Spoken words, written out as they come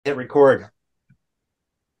Hit record.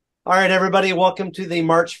 All right, everybody, welcome to the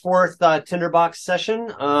March 4th Tinderbox session.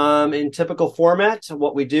 In typical format,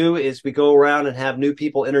 what we do is we go around and have new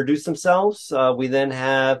people introduce themselves. We then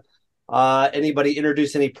have anybody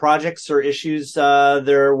introduce any projects or issues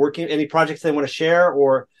they're working, any projects they want to share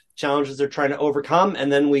or challenges they're trying to overcome.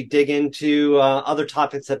 And then we dig into other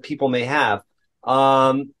topics that people may have.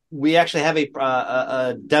 We actually have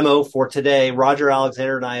a demo for today. Roger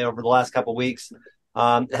Alexander and I, over the last couple of weeks,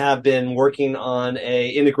 have been working on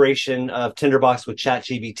a integration of Tinderbox with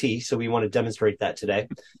ChatGPT. So we want to demonstrate that today.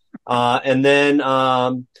 And then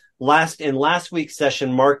last week's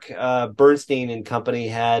session, Mark Bernstein and company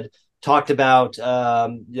had talked about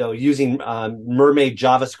using mermaid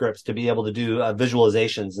JavaScripts to be able to do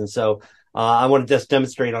visualizations. And so I want to just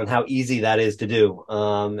demonstrate on how easy that is to do.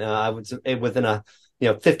 I would say within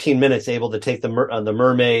 15 minutes able to take the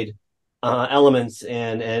mermaid elements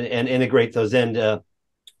and integrate those in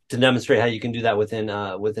to demonstrate how you can do that within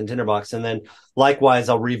Tinderbox. And then likewise,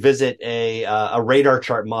 I'll revisit a radar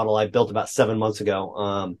chart model I built about 7 months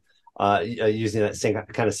ago using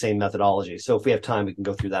that same methodology. So if we have time, we can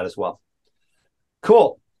go through that as well.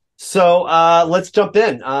 Cool. So let's jump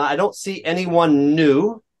in. I don't see anyone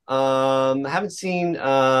new. I haven't seen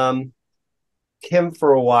Kim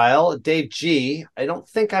for a while. Dave G, I don't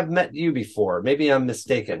think I've met you before. Maybe I'm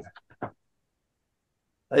mistaken.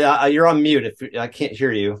 Yeah, you're on mute if I can't hear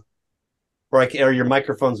you, or your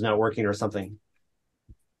microphone's not working or something.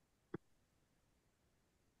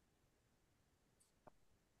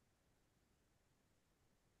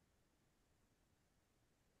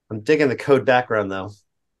 I'm digging the code background though.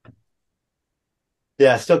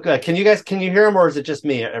 Yeah, still good. Can you hear him, or is it just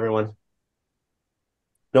me, everyone?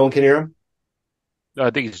 No one can hear him?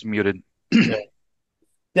 I think he's muted. Yeah,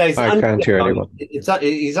 yeah, he's I can't hear anyone. he's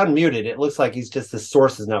unmuted. It looks like the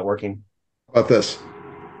source is not working. About this.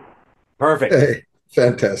 Perfect. Hey,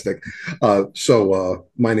 fantastic.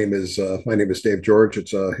 My name is Dave George.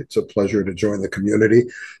 It's a pleasure to join the community.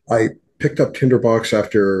 I picked up Tinderbox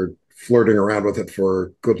after flirting around with it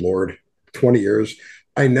for, good Lord, 20 years.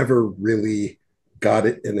 I never really got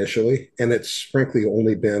it initially, and it's frankly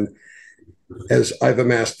only been as I've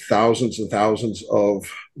amassed thousands and thousands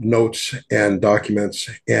of notes and documents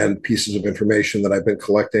and pieces of information that I've been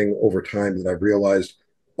collecting over time that I've realized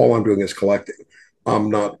all I'm doing is collecting. I'm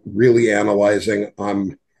not really analyzing.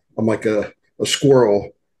 I'm like a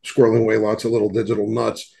squirrel squirreling away lots of little digital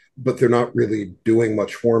nuts, but they're not really doing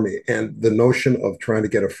much for me. And the notion of trying to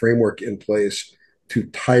get a framework in place to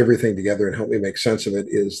tie everything together and help me make sense of it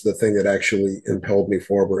is the thing that actually impelled me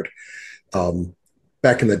forward. Um,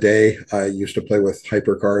 Back in the day, I used to play with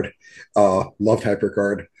HyperCard, loved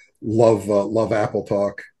HyperCard, love Apple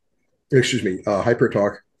Talk, excuse me,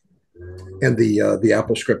 HyperTalk, and the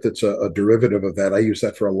Apple script that's a derivative of that. I use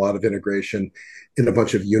that for a lot of integration in a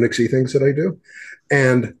bunch of Unixy things that I do,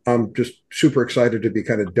 and I'm just super excited to be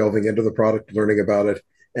kind of delving into the product, learning about it,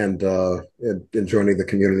 and joining the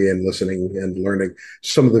community and listening and learning.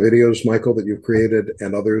 Some of the videos, Michael, that you've created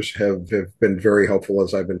and others have been very helpful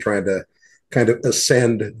as I've been trying to kind of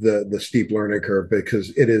ascend the steep learning curve because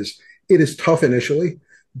it is tough initially,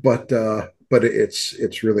 but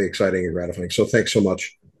it's really exciting and gratifying. So thanks so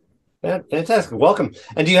much. Fantastic. Welcome.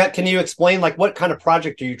 And can you explain like what kind of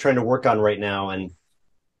project are you trying to work on right now? And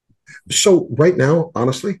So right now,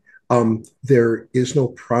 honestly, there is no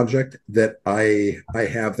project that I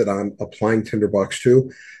have that I'm applying Tinderbox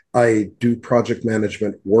to. I do project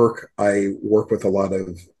management work. I work with a lot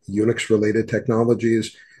of Unix related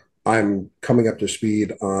technologies. I'm coming up to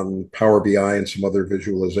speed on Power BI and some other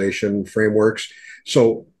visualization frameworks.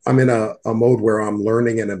 So I'm in a mode where I'm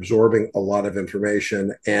learning and absorbing a lot of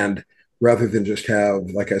information. And rather than just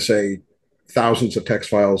have, like I say, thousands of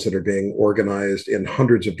text files that are being organized in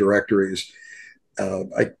hundreds of directories,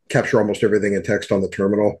 I capture almost everything in text on the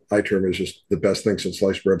terminal. iTerm is just the best thing since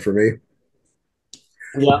sliced bread for me.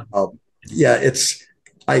 yeah, Uh, yeah,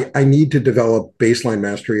 I need to develop baseline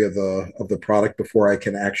mastery of the product before I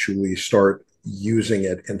can actually start using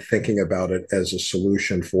it and thinking about it as a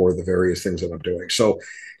solution for the various things that I'm doing. So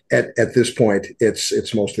at this point,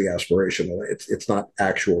 it's mostly aspirational. It's not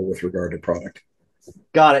actual with regard to product.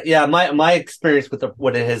 got it. Yeah, my experience with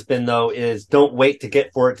what it has been though is don't wait to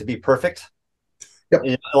get for it to be perfect.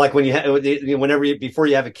 Yep. Like before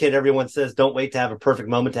you have a kid, everyone says don't wait to have a perfect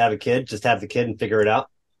moment to have a kid. Just have the kid and figure it out.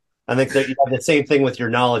 I think that you have the same thing with your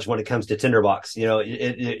knowledge when it comes to Tinderbox.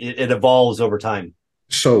 It evolves over time.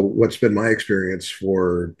 So what's been my experience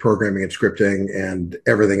for programming and scripting and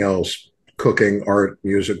everything else, cooking, art,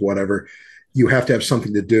 music, whatever, you have to have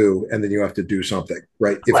something to do, and then you have to do something,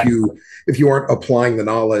 right? If Right. you aren't applying the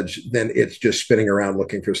knowledge, then it's just spinning around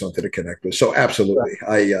looking for something to connect with. So absolutely,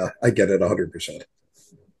 I get it 100%.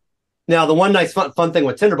 Now, the one nice fun thing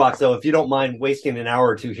with Tinderbox, though, if you don't mind wasting an hour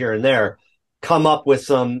or two here and there, come up with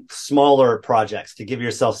some smaller projects to give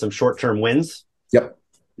yourself some short term wins, Yep.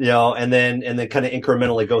 and then kind of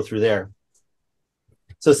incrementally go through there.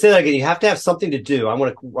 So say that again. You have to have something to do. I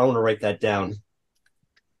want to write that down.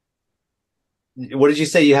 What did you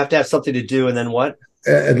say? You have to have something to do, and then what?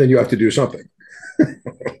 And then you have to do something.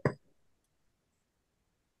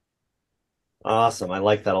 Awesome. I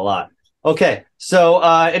like that a lot. Okay. So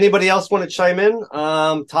anybody else want to chime in?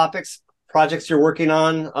 Topics, projects you're working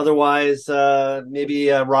on. Otherwise, maybe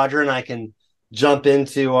Roger and I can jump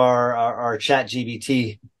into our chat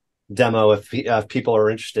GBT demo if people are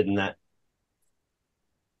interested in that.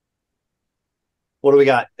 What do we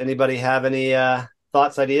got? Anybody have any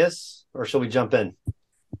thoughts, ideas, or shall we jump in?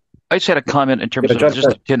 I just had a comment in terms Yeah, of jump just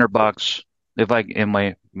in. the Tinderbox, if I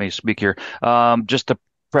may speak here. Just to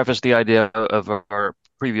preface the idea of our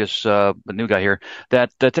previous the new guy here,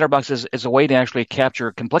 that the Tinderbox is a way to actually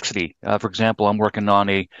capture complexity. For example, I'm working on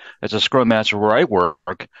as a Scrum Master where I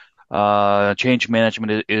work. Change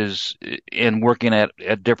management is in working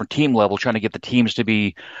at different team level, trying to get the teams to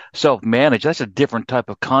be self-managed. That's a different type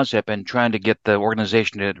of concept, and trying to get the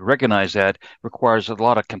organization to recognize that requires a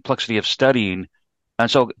lot of complexity of studying. And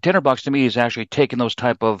so Tinderbox to me is actually taking those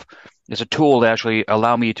type of is a tool to actually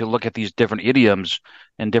allow me to look at these different idioms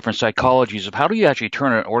and different psychologies of how do you actually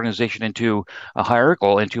turn an organization into a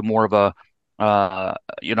hierarchical, into more of a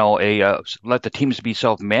let the teams be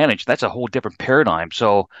self-managed. That's a whole different paradigm.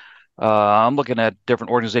 So I'm looking at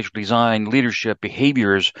different organizational design, leadership,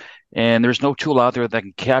 behaviors, and there's no tool out there that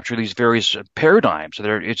can capture these various paradigms.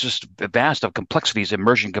 It's just vast of complexities,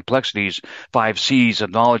 emerging complexities, 5 C's of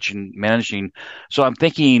knowledge and managing. So I'm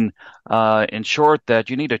thinking, in short, that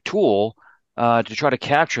you need a tool to try to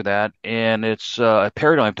capture that, and it's a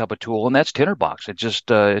paradigm type of tool, and that's Tinderbox.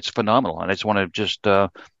 It's phenomenal, and I just want to just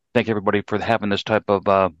thank everybody for having this type of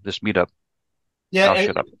this meetup. Yeah, I'll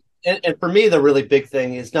shut up. and for me, the really big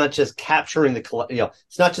thing is not just capturing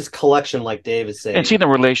it's not just collection like Dave is And saying. see the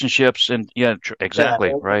relationships, and yeah, Yeah,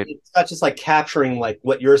 exactly, right. it's not just like capturing like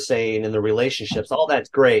what you're saying in the relationships. All that's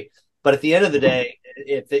great, but at the end of the day,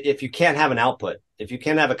 if you can't have an output, if you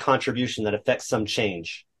can't have a contribution that affects some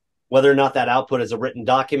change, whether or not that output is a written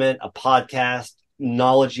document, a podcast,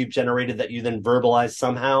 knowledge you've generated that you then verbalize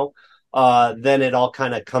somehow, then it all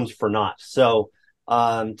kind of comes for naught. So,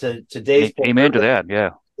 to today's point, Amen to that.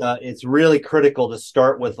 Yeah. it's really critical to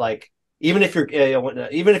start with like even if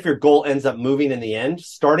your goal ends up moving in the end,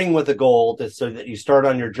 starting with a goal so that you start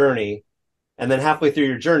on your journey, and then halfway through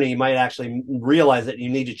your journey, you might actually realize that you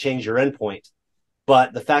need to change your endpoint.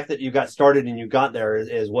 But the fact that you got started and you got there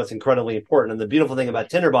is what's incredibly important. And the beautiful thing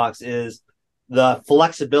about Tinderbox is the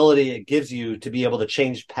flexibility it gives you to be able to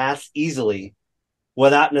change paths easily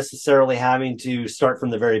without necessarily having to start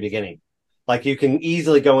from the very beginning. Like you can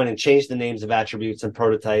easily go in and change the names of attributes and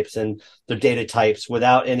prototypes and the data types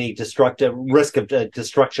without any destructive risk of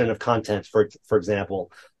destruction of content, for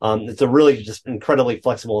example. It's a really just incredibly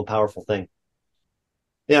flexible and powerful thing.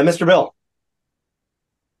 Yeah, Mr. Bill.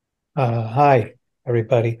 Hi,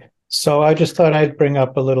 everybody. So I just thought I'd bring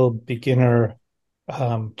up a little beginner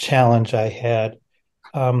challenge I had.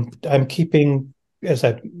 I'm keeping, as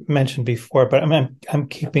I mentioned before, but I'm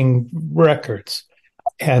keeping records,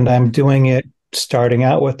 and I'm doing it starting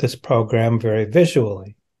out with this program very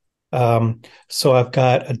visually. So I've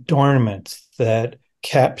got adornments that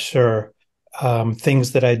capture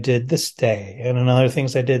things that I did this day and other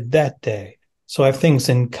things I did that day. So I have things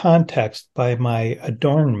in context by my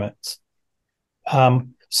adornments.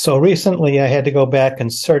 So recently I had to go back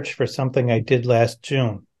and search for something I did last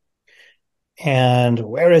June. And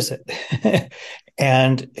where is it?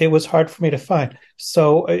 And it was hard for me to find.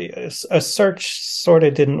 So a search sort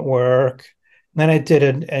of didn't work. Then I did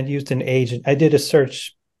it and used an agent. I did a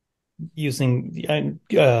search using, I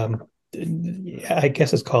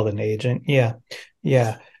guess it's called an agent. Yeah.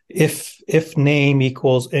 Yeah. If name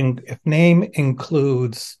if name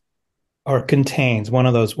includes or contains one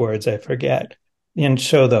of those words, I forget, and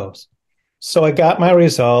show those. So I got my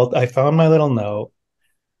result. I found my little note,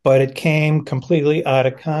 but it came completely out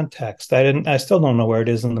of context. I still don't know where it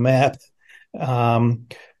is in the map. Um,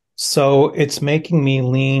 so it's making me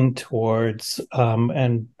lean towards,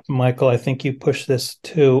 and Michael, I think you push this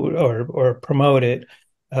too, or promote it,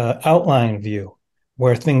 outline view,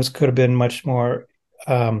 where things could have been much more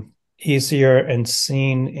easier and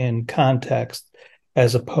seen in context,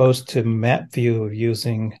 as opposed to map view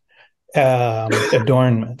using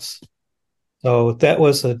adornments. So that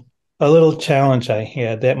was a little challenge I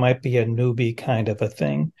had. That might be a newbie kind of a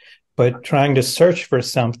thing, but trying to search for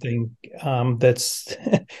something that's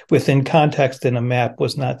within context in a map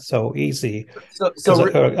was not so easy So, because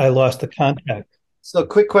so, I lost the context. so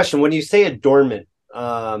quick question. When you say adornment,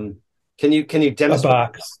 can you A demonstrate?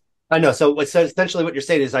 box. I know. So essentially what you're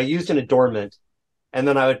saying is I used an adornment and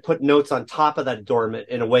then I would put notes on top of that adornment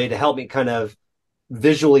in a way to help me kind of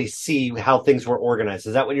visually see how things were organized.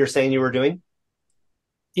 Is that what you're saying you were doing?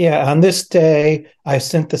 Yeah, on this day, I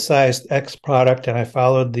synthesized X product and I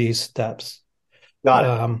followed these steps. Got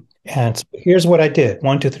it. And so here's what I did: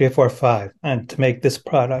 one, two, three, four, five, and to make this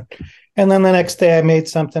product. And then the next day, I made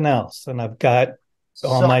something else, and I've got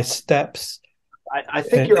all So my steps. I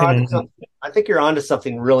think And, you're onto and something. I think you're onto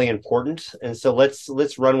something really important. And so let's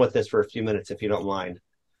run with this for a few minutes if you don't mind.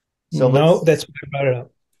 So no, let's that's why I brought it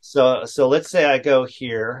up. so let's say I go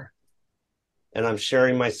here and I'm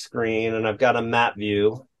sharing my screen and I've got a map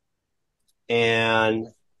view and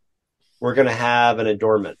we're going to have an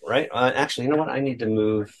adornment, right? Actually, you know what? I need to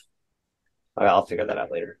move. I'll figure that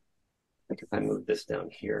out later. I think if I move this down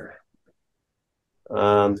here.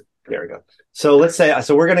 There we go. So let's say,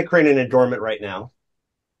 so we're going to create an adornment right now,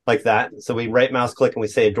 like that. So we right mouse click and we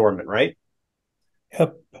say adornment, right?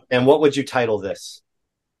 Yep. And what would you title this?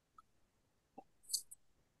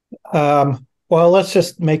 Well, let's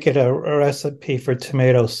just make it a recipe for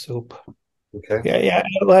tomato soup. Okay. Yeah,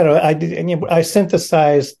 yeah. I did, and I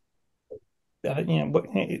synthesized.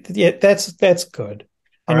 Yeah, that's good.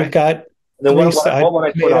 All And you've right. got Then what would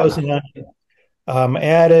I put on tomatoes that? and onion.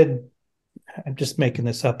 Added. I'm just making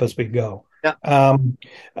this up as we go. Yeah.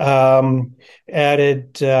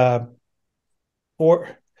 Added four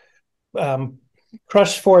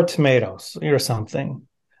crushed four tomatoes or something.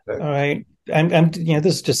 Okay. All right.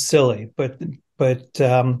 This is just silly, but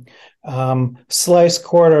slice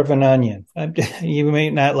quarter of an onion. You may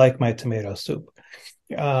not like my tomato soup.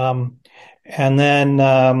 Um, and then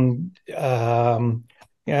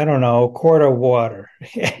I don't know, quart of water.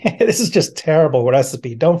 This is just terrible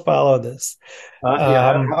recipe. Don't follow this.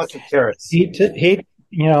 Yeah. How Um, about some carrots? heat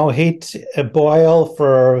a boil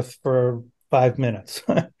for 5 minutes.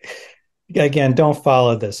 Again, don't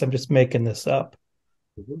follow this. I'm just making this up.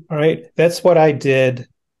 Mhm. All right, that's what I did.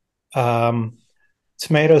 Um,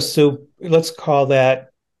 Tomato soup. Let's call that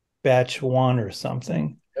batch one or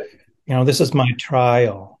something. This is my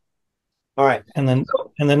trial. All right. And then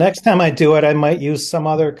and the next time I do it, I might use some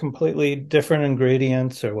other completely different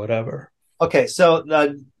ingredients or whatever. Okay. So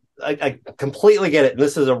I completely get it. And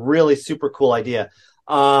this is a really super cool idea.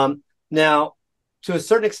 Now, to a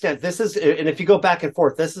certain extent, this is, and if you go back and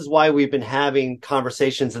forth, this is why we've been having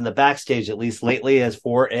conversations in the backstage, at least lately, as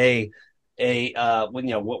for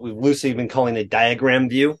what we've loosely been calling a diagram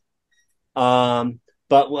view.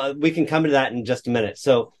 But we can come to that in just a minute.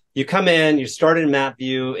 So you come in, you start in map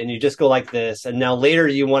view, and you just go like this. And now later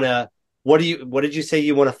you want to, what did you say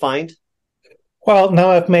you want to find? Well,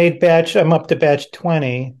 now I'm up to batch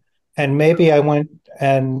 20, and maybe I went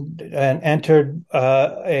and entered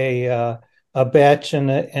a batch in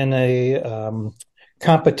a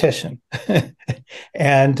competition,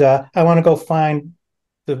 and I want to go find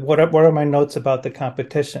what are my notes about the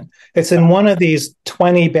competition. It's in one of these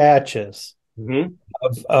 20 batches Mm-hmm.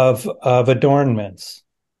 of adornments,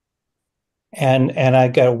 and I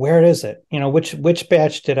go, where is it? Which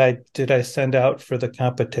batch did I send out for the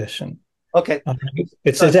competition? Okay.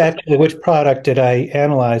 It's So, actually which product did I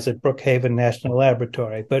analyze at Brookhaven National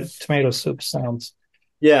Laboratory, but tomato soup sounds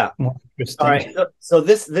yeah. more All right. interesting. So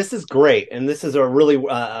this is great, and this is a really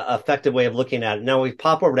effective way of looking at it. Now we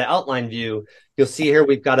pop over to outline view. You'll see here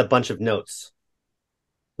we've got a bunch of notes,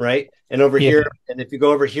 right? And over Yeah. here, and if you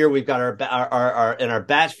go over here, we've got our in our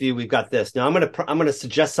batch view, we've got this. Now I'm gonna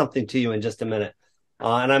suggest something to you in just a minute,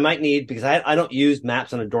 and I might need because I don't use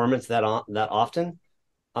maps and adornments that often.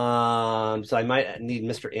 So I might need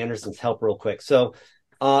Mr. Anderson's help real quick. So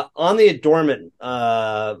on the adornment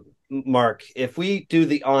mark, if we do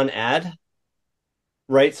the on add,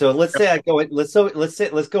 right? So let's say I go in, let's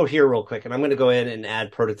go here real quick, and I'm going to go in and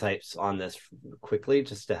add prototypes on this quickly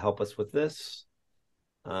just to help us with this.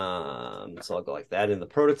 So I'll go like that in the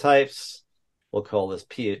prototypes. We'll call this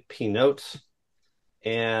P note,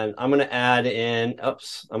 and I'm going to add in.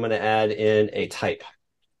 I'm going to add in a type.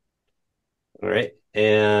 All right,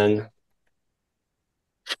 and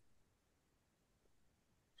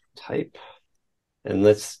type, and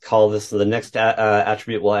let's call this the next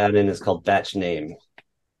attribute we'll add in is called batch name.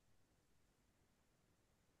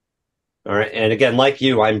 All right. And again, like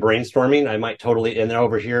you, I'm brainstorming. I might totally, and then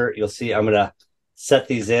over here, you'll see I'm going to set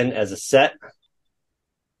these in as a set.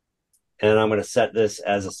 And I'm going to set this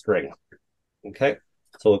as a string. Okay.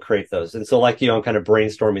 So we'll create those. And so like, I'm kind of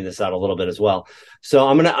brainstorming this out a little bit as well. So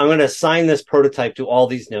I'm going to assign this prototype to all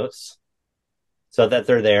these notes so that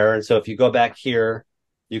they're there. And so if you go back here,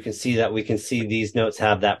 you can see that we can see these notes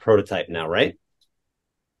have that prototype now, right?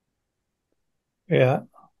 Yeah.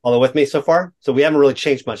 All with me so far? So we haven't really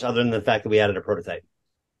changed much other than the fact that we added a prototype.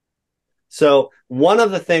 So one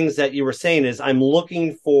of the things that you were saying is I'm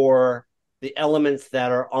looking for the elements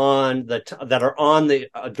that are on the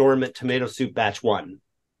adornment tomato soup batch 1.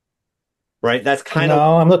 Right? That's kind of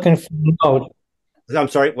No, I'm looking for a note. I'm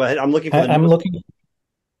sorry. Go ahead. I'm looking for the I'm note.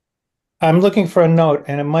 looking for a note,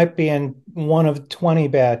 and it might be in one of 20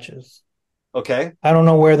 batches. Okay. I don't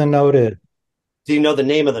know where the note is. Do you know the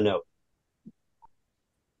name of the note?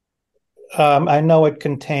 I know it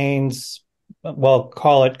contains, well,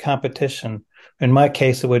 call it competition. In my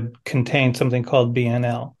case, it would contain something called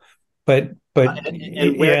BNL. But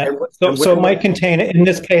and where, yeah, and so it might contain, in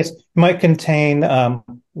this case, it might contain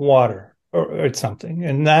water or something,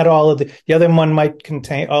 and not all of the other one might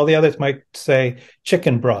contain, all the others might say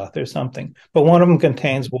chicken broth or something, but one of them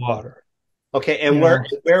contains water. Okay, and where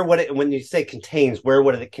would it, when you say contains, where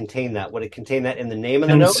would it contain that? Would it contain that in the name of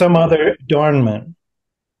the And note? some other adornment.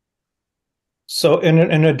 So in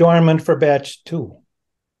an adornment for batch 2.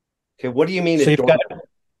 Okay, what do you mean So adornment?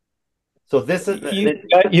 So this is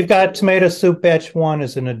you've got tomato soup batch 1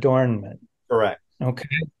 as an adornment. correct. Okay.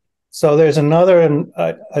 So there's another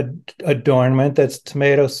adornment that's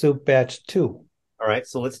tomato soup batch 2. All right,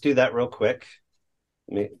 so let's do that real quick.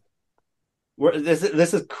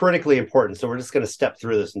 This is critically important, so we're just going to step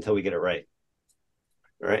through this until we get it right.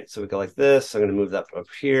 All right, so we go like this. I'm going to move that up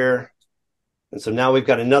here. And so now we've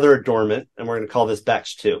got another adornment, and we're going to call this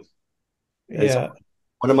batch 2. And Yeah. so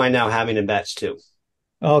what am I now having in batch 2?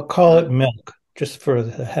 I'll call it milk, just for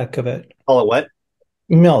the heck of it. Call it what?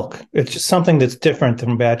 Milk. It's just something that's different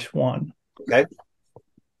than batch 1. Okay.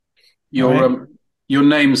 Your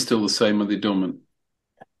name's still the same with the adornment.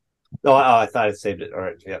 Oh, I thought I saved it. All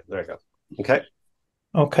right. Yeah, there I go. Okay.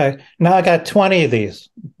 Okay. Now I got 20 of these.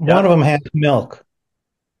 Yeah. One of them has milk.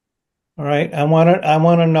 All right. I want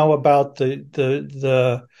to know about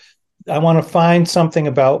I want to find something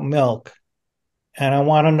about milk. And I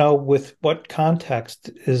want to know with what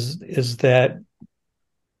context is that,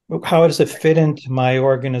 how does it fit into my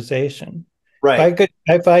organization? Right.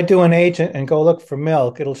 If I do an agent and go look for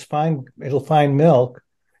milk, it'll find milk,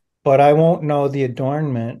 but I won't know the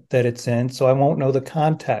adornment that it's in, so I won't know the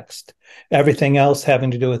context. Everything else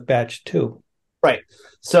having to do with batch 2. Right.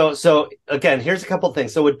 So again, here's a couple of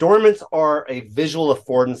things. So adornments are a visual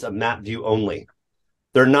affordance of map view only.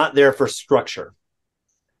 They're not there for structure.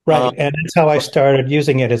 Right. And that's how I started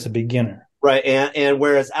using it as a beginner. Right. And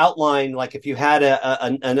whereas outline, like if you had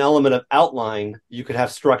an element of outline, you could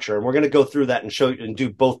have structure. And we're going to go through that and show you and do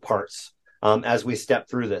both parts as we step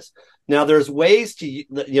through this. Now, there's ways to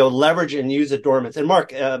leverage and use adornments. And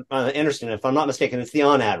Mark Anderson, if I'm not mistaken, it's the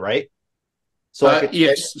on ad, right? So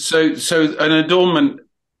yes. So an adornment,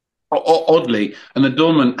 oddly, an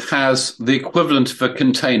adornment has the equivalent of a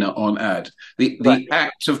container on ad. The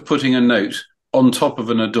act of putting a note on top of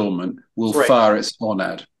an adornment will fire its on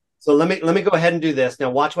ad. So let me go ahead and do this.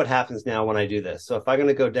 Now watch what happens now when I do this. So if I'm going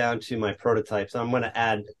to go down to my prototypes, I'm going to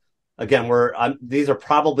add, again, these are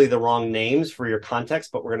probably the wrong names for your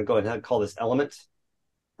context, but we're going to go ahead and call this element,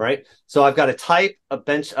 right? So I've got a type, a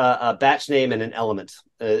batch name, and an element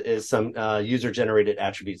is some user-generated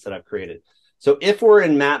attributes that I've created. So if we're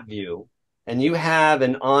in map view and you have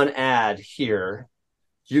an on ad here,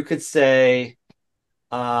 you could say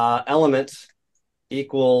element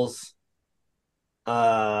equals how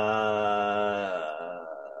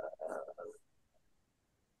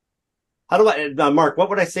do I, Mark, what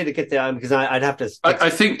would I say to get there? Because I'd have to. I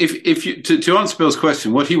think if you, to answer Bill's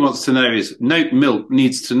question, what he wants to know is note milk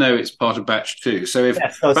needs to know it's part of batch 2. So if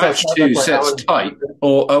batch 2 sets type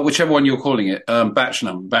or whichever one you're calling it, batch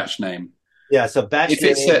name. Yeah. So batch if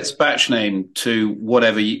name, it sets batch name to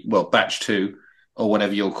whatever, batch 2 or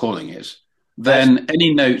whatever you're calling it, then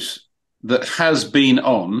any note that has been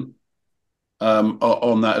on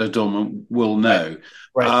that adornment will know.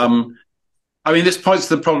 Right. I mean, this points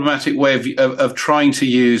to the problematic way of trying to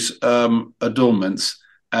use adornments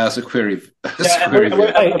as a query. It's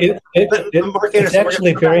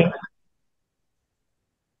actually very.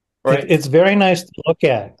 Right. It's very nice to look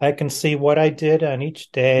at. I can see what I did on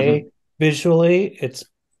each day visually. It's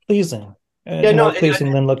pleasing. More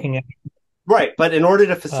pleasing than looking at. Right, but in order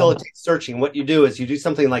to facilitate searching, what you do is you do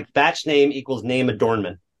something like batch name equals name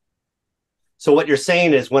adornment. So what you're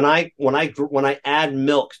saying is when I add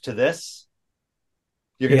milk to this,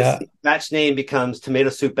 you're going to see batch name becomes tomato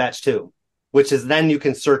soup batch 2, which is then you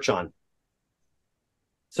can search on.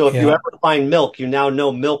 So if you Yeah. ever find milk, you now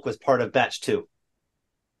know milk was part of batch 2. You now know milk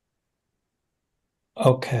was part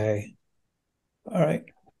of batch 2. Okay. All right.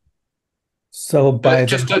 So by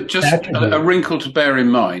Just the a attribute, wrinkle to bear in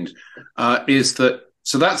mind is that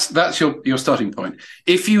so that's your starting point.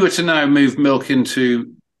 If you were to now move milk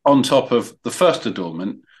into on top of the first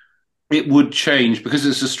adornment, it would change because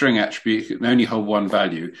it's a string attribute. It can only hold one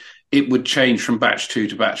value. It would change from batch 2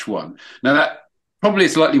 to batch 1. Now that probably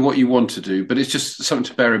is likely what you want to do, but it's just something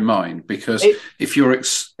to bear in mind because Maybe, if you're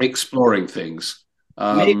exploring things,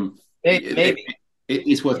 maybe, um, maybe,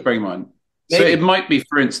 it's worth bearing in mind. So maybe. it might be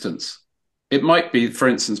for instance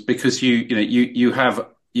because you have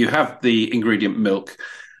the ingredient milk,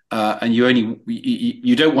 and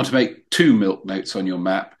you don't want to make 2 milk notes on your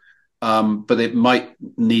map, but it might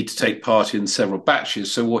need to take part in several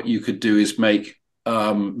batches. So what you could do is make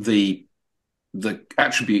the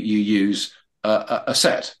attribute you use a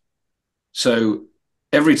set. So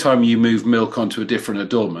every time you move milk onto a different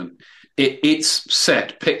adornment, its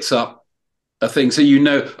set picks up a thing. So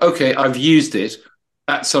okay, I've used it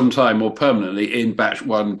at some time or permanently in batch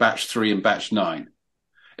 1, batch 3, and batch 9.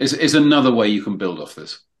 Is another way you can build off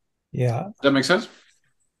this. yeah, Does that make sense?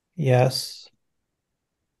 yes.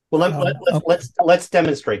 Well, Okay. let's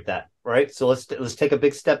demonstrate that, right? So let's take a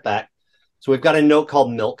big step back. So we've got a note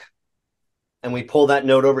called milk, and we pull that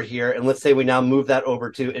note over here, and let's say we now move that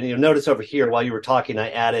over to, and you'll notice over here while you were talking, I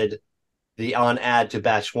added the on add to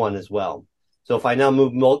batch 1 as well. So if I now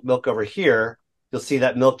move milk over here, you'll see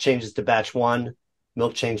that milk changes to batch 1,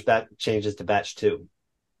 changes to batch 2,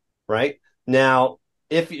 right? Now,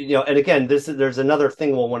 if and again, there's another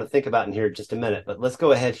thing we'll want to think about in here in just a minute, but let's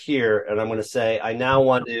go ahead here, and I'm going to say I now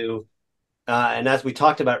want to, and as we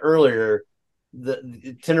talked about earlier,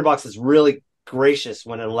 the Tinderbox is really gracious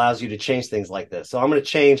when it allows you to change things like this. So I'm going to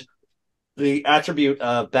change the attribute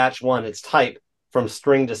of batch 1, its type, from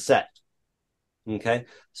string to set. Okay,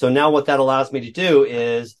 so now what that allows me to do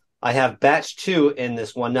is I have batch 2 in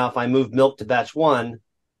this one. Now, if I move milk to batch 1,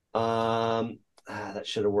 that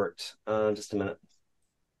should have worked. Just a minute.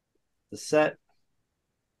 The set.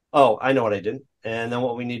 Oh, I know what I did. And then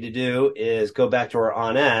what we need to do is go back to our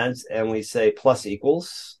on adds and we say plus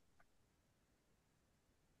equals.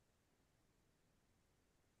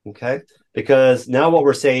 Okay, because now what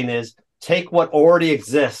we're saying is take what already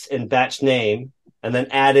exists in batch name and then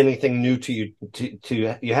add anything new to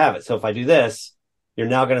you have it. So if I do this, you're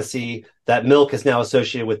now going to see that milk is now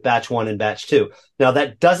associated with batch 1 and batch 2. Now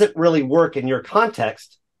that doesn't really work in your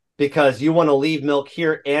context because you want to leave milk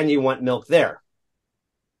here and you want milk there,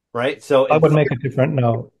 right? So I would make a different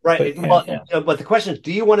note, right. but yeah. But the question is,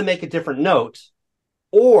 do you want to make a different note,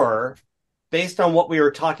 or based on what we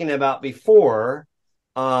were talking about before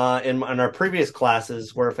in our previous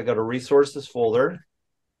classes, where if I go to resources folder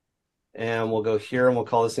and we'll go here and we'll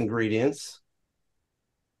call this ingredients,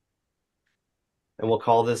 and we'll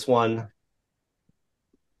call this one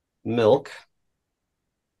milk,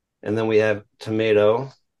 and then we have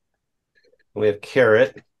tomato, and we have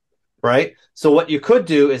carrot, right? So what you could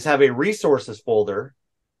do is have a resources folder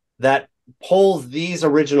that pulls these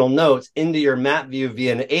original notes into your map view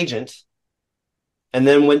via an agent, and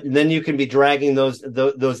then you can be dragging those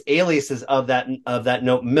aliases of that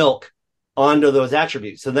note milk onto those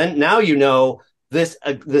attributes. So then now this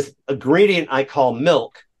ingredient I call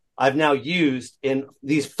milk, I've now used in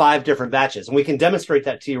these 5 different batches, and we can demonstrate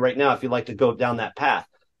that to you right now if you'd like to go down that path.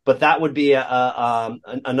 But that would be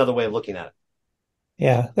another way of looking at it.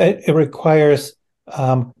 Yeah, it requires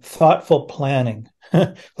thoughtful planning,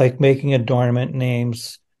 like making adornment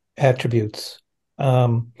names attributes,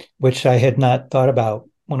 which I had not thought about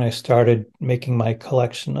when I started making my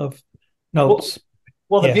collection of notes.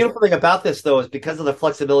 Well, the beautiful thing about this, though, is because of the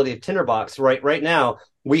flexibility of Tinderbox, right now,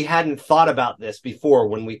 we hadn't thought about this before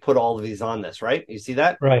when we put all of these on this, right? You see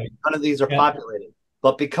that? Right. None of these are populated.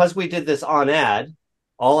 But because we did this on add,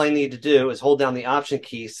 all I need to do is hold down the option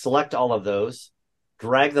key, select all of those,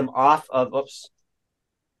 drag them off of,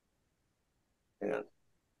 hang on.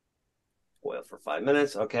 Boil for 5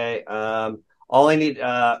 minutes. Okay. All I need,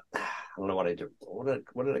 I don't know what I did.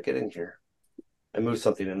 What did I get in here? I moved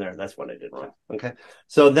something in there. That's what I did wrong. Okay.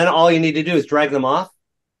 So then all you need to do is drag them off.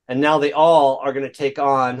 And now they all are going to take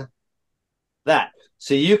on that.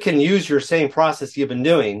 So you can use your same process you've been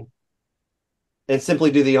doing and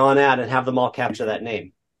simply do the on add and have them all capture that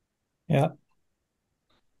name. Yeah.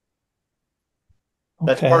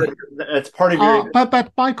 That's part of your.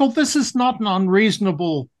 But Michael, this is not an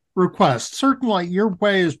unreasonable request. Certainly, your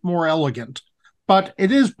way is more elegant, but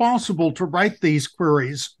it is possible to write these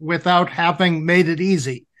queries without having made it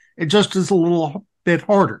easy. It just is a little bit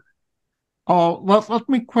harder. Let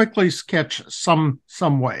me quickly sketch some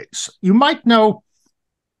ways. You might know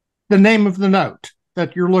the name of the note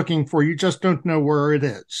that you're looking for. You just don't know where it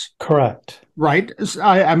is. Correct. Right?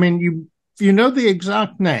 I mean, you know the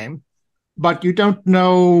exact name, but you don't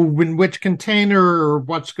know in which container or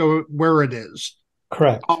where it is.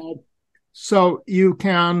 Correct. So you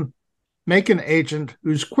can make an agent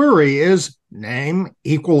whose query is name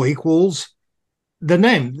equals the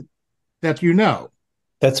name that you know.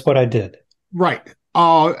 That's what I did. Right.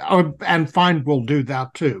 And find will do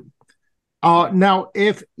that too. Now,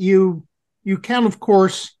 if you can, of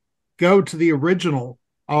course, go to the original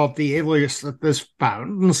of the alias that this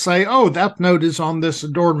found and say, oh, that note is on this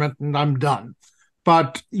adornment and I'm done.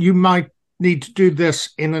 But you might need to do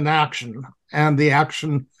this in an action, and the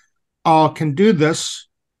action can do this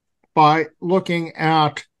by looking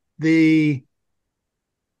at the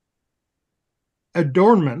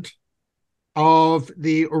adornment of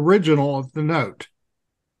the original of the note.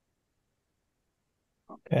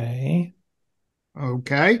 Okay.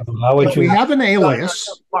 Okay. How would you? We have an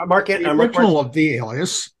alias. Mark it. The original of the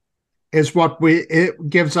alias is it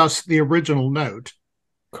gives us the original note.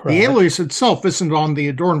 Correct. The alias itself isn't on the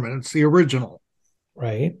adornment, it's the original.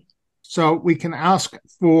 Right. So we can ask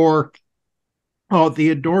for the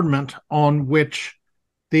adornment on which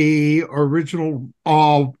the original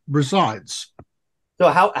resides. So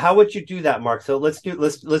how would you do that, Mark? So let's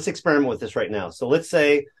experiment with this right now. So let's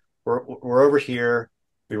say we're over here,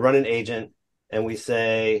 we run an agent, and we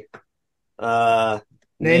say name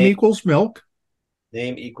equals milk.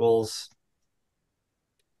 Name equals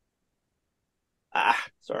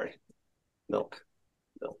milk.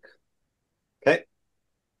 Okay.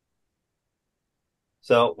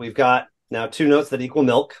 So we've got now two notes that equal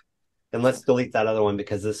milk, and let's delete that other one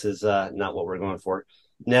because this is not what we're going for.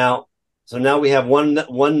 Now we have one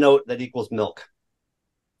note that equals milk.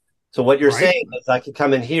 So what you're saying is I could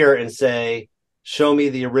come in here and say, show me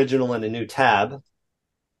the original in a new tab,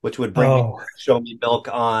 which would bring me show me milk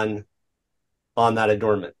on that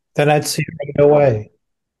adornment. Then I'd see it right away.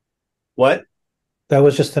 What? That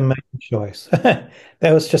was just a menu choice. That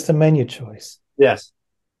was just a menu choice. Yes.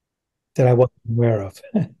 That I wasn't aware of.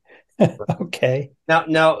 Okay.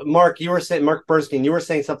 Now, Mark, Mark Bernstein, you were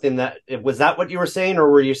saying something was that what you were saying, or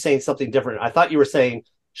were you saying something different? I thought you were saying,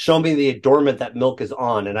 show me the adornment that milk is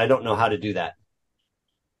on, and I don't know how to do that.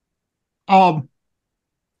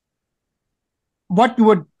 What you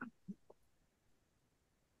would,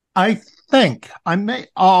 I think I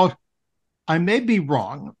may be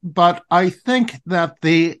wrong, but I think that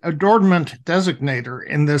the adornment designator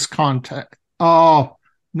in this context, no,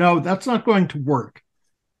 that's not going to work.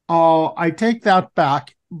 I take that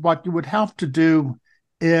back. What you would have to do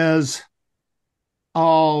is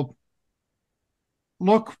look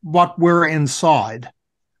what we're inside.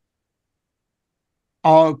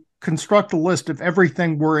 Construct a list of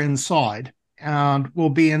everything we're inside, and we'll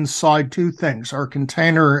be inside two things, our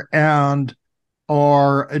container and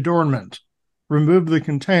our adornment. Remove the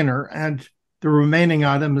container, and the remaining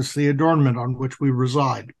item is the adornment on which we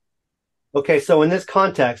reside. Okay, so in this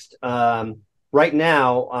context, right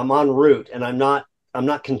now I'm en route and I'm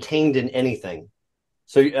not contained in anything.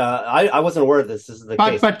 So I wasn't aware of this. This is the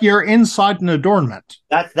case. But you're inside an adornment.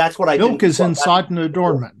 That's what I did. Milk is inside an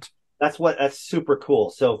adornment. That's super cool.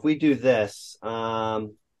 So if we do this,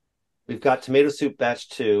 we've got tomato soup batch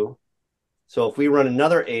 2. So if we run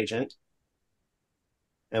another agent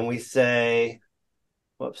and we say,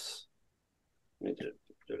 whoops, let me do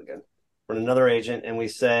it again. Run another agent and we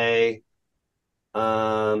say,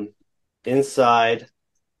 inside,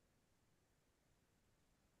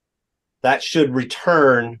 that should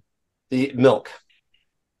return the milk.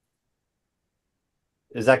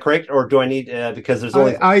 Is that correct? Or do I need, because there's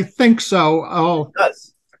only... I think so. Oh, it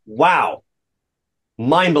does. Wow.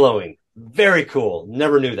 Mind-blowing. Very cool.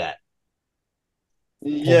 Never knew that.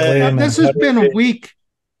 Yeah. This has been a week.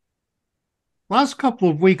 Last couple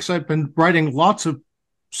of weeks, I've been writing lots of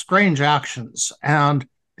strange actions, and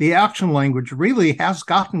the action language really has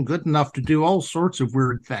gotten good enough to do all sorts of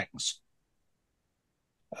weird things.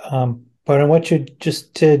 But in what you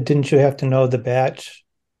just did, didn't you have to know the batch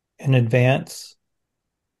in advance?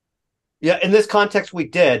 Yeah, in this context we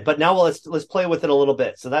did, but now let's play with it a little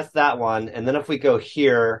bit. So that's that one, and then if we go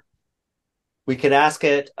here, we could ask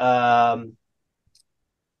it.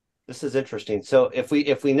 This is interesting. So if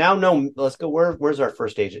we now know, let's go. Where's our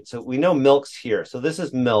first agent? So we know milk's here. So this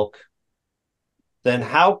is milk. Then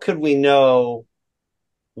how could we know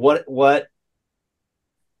what? Let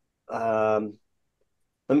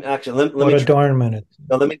me adornment.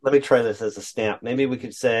 Let me try this as a stamp. Maybe we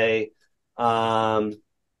could say,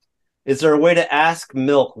 is there a way to ask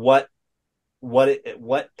milk what what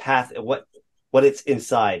it's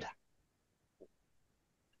inside.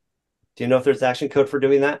 Do you know if there's action code for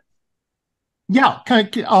doing that? Yeah.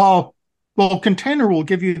 Well, container will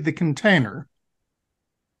give you the container.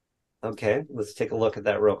 Okay, let's take a look at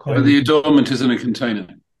that real quick. But the adornment isn't a container.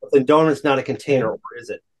 The adornment's not a container, or is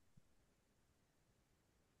it?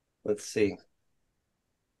 Let's see.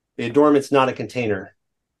 The adornment's not a container.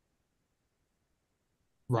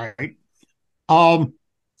 Right. Well,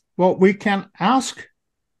 we can ask.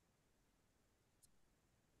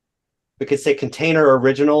 We could say container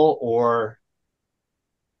original, or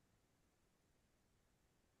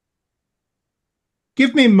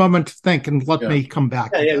Give me a moment to think and let me come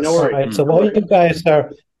back. Yeah, to no this. worries. All right. So while you guys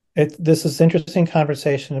are, this is interesting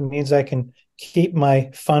conversation. It means I can keep my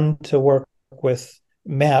fun to work with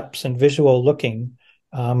maps and visual looking.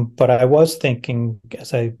 But I was thinking,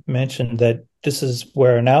 as I mentioned, that this is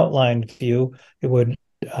where an outline view, it would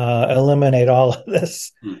eliminate all of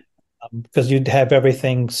this because you'd have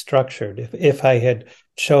everything structured. If I had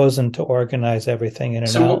chosen to organize everything in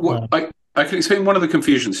an outline. I can explain one of the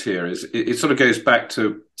confusions here is it sort of goes back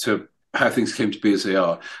to how things came to be as they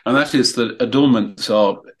are, and that is that adornments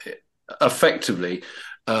are effectively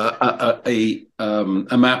a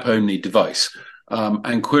map only device.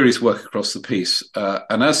 And queries work across the piece,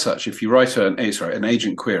 and as such, if you write an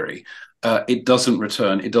agent query, it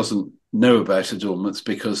doesn't know about adornments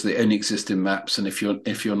because they only exist in maps. And if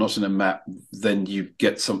you're not in a map, then you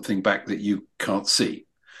get something back that you can't see.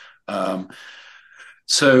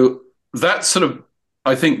 So that's sort of,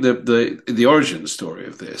 I think, the origin story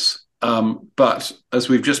of this. But as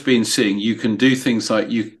we've just been seeing, you can do things like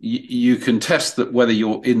you can test that whether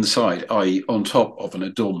you're inside, i.e., on top of an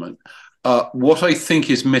adornment. What I think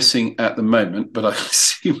is missing at the moment, but I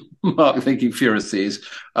see Mark thinking furiously, is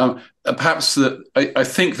perhaps that I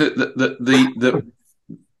think that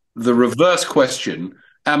the reverse question,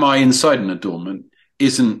 am I inside an adornment,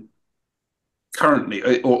 isn't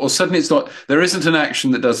currently, or suddenly it's not, there isn't an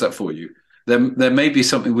action that does that for you. There may be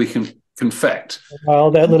something we can confect. Well,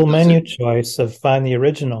 that little menu choice of find the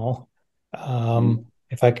original,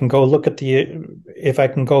 if I can go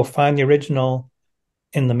find the original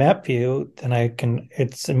in the map view, then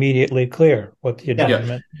it's immediately clear what the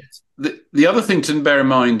adornment is. The other thing to bear in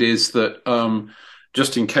mind is that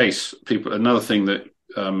just in case people, another thing that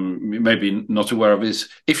you may be not aware of is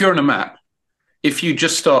if you're on a map, if you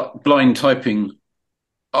just start blind typing,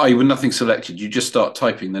 with nothing selected, you just start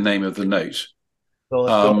typing the name of the note.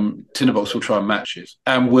 Tinderbox will try and match it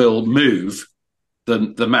and will move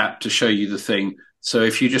the map to show you the thing. So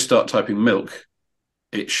if you just start typing milk,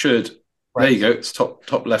 it should. Right. There you go. It's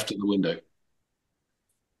top left of the window.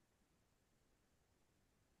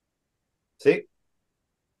 See?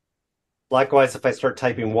 Likewise, if I start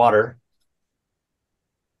typing water,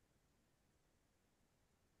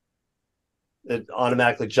 it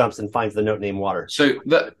automatically jumps and finds the note named water. So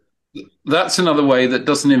that's another way that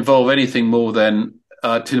doesn't involve anything more than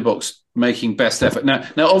Tinderbox making best effort. Now,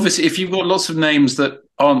 obviously, if you've got lots of names that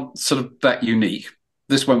aren't sort of that unique,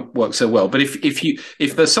 this won't work so well. But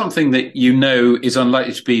if there's something that you know is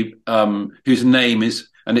unlikely to be whose name is,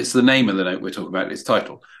 and it's the name of the note we're talking about, its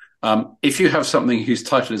title. If you have something whose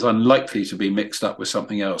title is unlikely to be mixed up with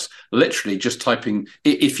something else, literally just typing.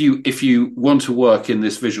 If you want to work in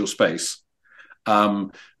this visual space,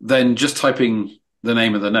 then just typing the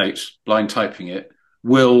name of the note, blind typing it,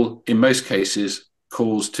 will in most cases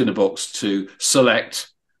cause Tinderbox to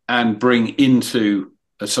select and bring into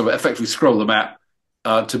sort of effectively scroll the map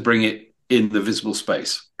to bring it in the visible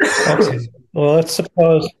space. Okay. Well, let's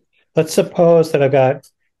suppose that I've got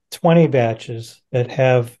 20 batches that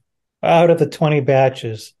have, out of the 20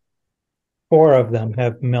 batches, 4 of them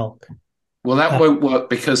have milk. Well, that won't work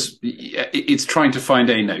because it's trying to find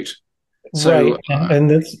a note. So, right,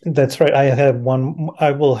 and that's right. I have one.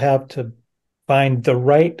 I will have to find the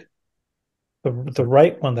right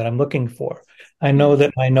one that I'm looking for. I know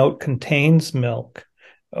that my note contains milk,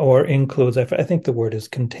 or includes. I think the word is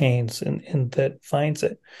contains, and that finds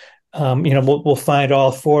it. We'll find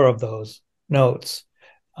all 4 of those notes,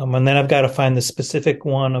 and then I've got to find the specific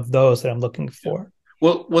one of those that I'm looking for.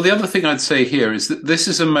 Well, the other thing I'd say here is that this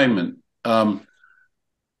is a moment.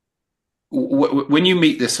 When you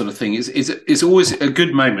meet this sort of thing, it's always a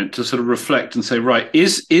good moment to sort of reflect and say, right,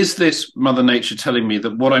 is this Mother Nature telling me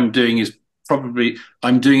that what I'm doing is probably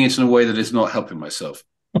I'm doing it in a way that is not helping myself?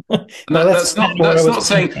 That's not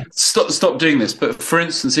saying stop doing this, but for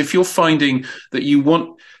instance, if you're finding that you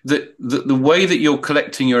want that the way that you're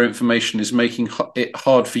collecting your information is making it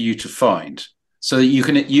hard for you to find, so that you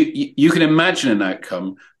can imagine an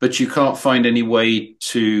outcome, but you can't find any way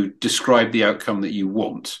to describe the outcome that you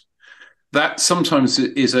want. that sometimes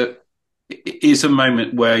is a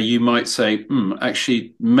moment where you might say,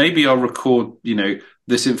 actually, maybe I'll record,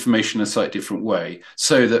 this information in a slightly different way,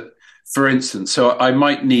 so that, for instance, so I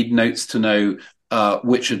might need notes to know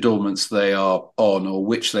which adornments they are on or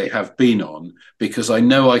which they have been on, because I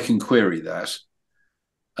know I can query that.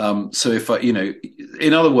 So if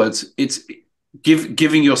in other words, it's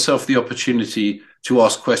giving yourself the opportunity to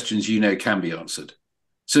ask questions can be answered.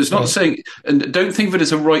 So it's not saying, and don't think of it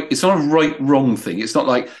as it's not a wrong thing. It's not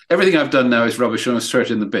like everything I've done now is rubbish and I'm straight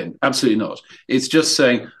in the bin. Absolutely not. It's just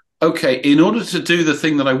saying, okay, in order to do the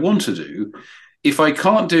thing that I want to do, if I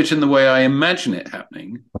can't do it in the way I imagine it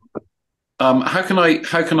happening, how can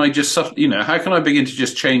I just, how can I begin to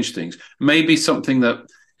just change things? Maybe something that,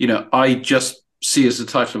 I just see as the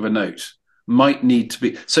title of a note might need to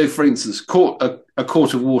be. So for instance, a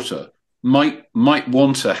quart of water might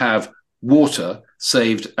want to have water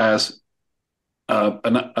saved as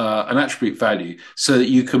an attribute value, so that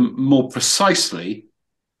you can more precisely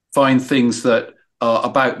find things that are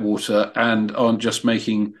about water and aren't just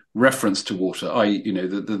making reference to water.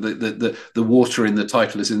 The water in the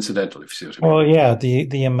title is incidental, if you see what I mean. Well, yeah,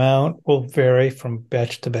 the amount will vary from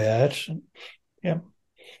batch to batch. Yeah.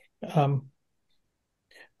 All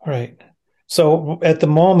right. So at the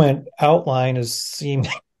moment, outline is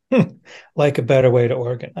seeming like a better way to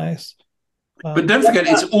organize. But don't forget,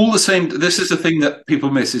 it's all the same. This is the thing that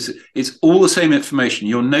people miss: is it's all the same information.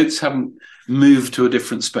 Your notes haven't moved to a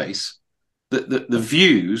different space. The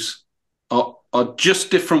views are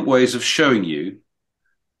just different ways of showing you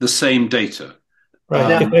the same data.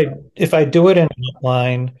 Right. If I do it in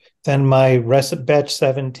outline, then my batch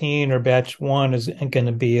 17 or batch 1 is going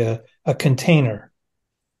to be a container,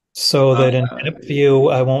 so that in map view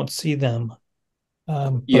I won't see them.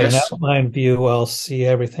 But in outline view, I'll see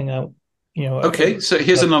everything out. Okay, so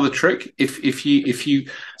here's another trick. If you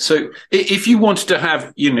wanted to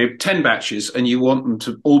have 10 batches and you want them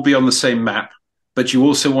to all be on the same map, but you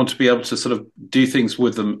also want to be able to sort of do things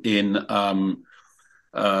with them in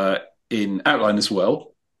outline as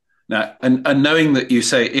well. Now, and knowing that you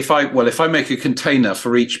say, if I make a container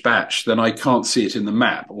for each batch, then I can't see it in the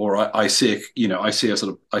map, or I see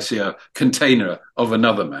a container of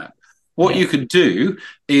another map. What you could do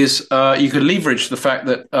is you could leverage the fact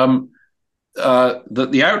that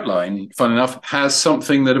that the outline, fun enough, has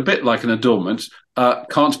something that, a bit like an adornment,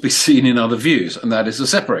 can't be seen in other views, and that is a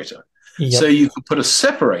separator. Yep. So you could put a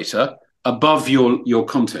separator above your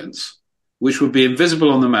contents, which would be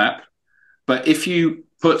invisible on the map. But if you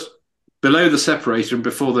put below the separator and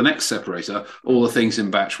before the next separator all the things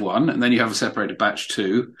in batch 1, and then you have a separator batch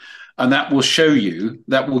 2, and that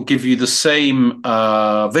will give you the same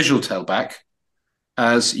visual tailback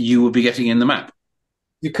as you will be getting in the map.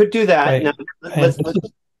 You could do that. Right. Now, let's go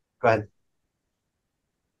ahead.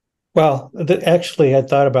 Well, actually, I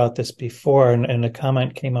thought about this before, and a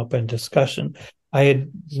comment came up in discussion. I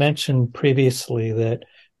had mentioned previously that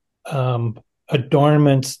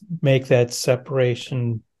adornments make that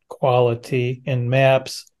separation quality in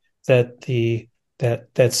maps that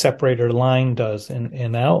that separator line does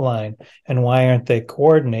in outline, and why aren't they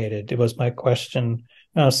coordinated? It was my question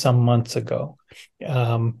some months ago.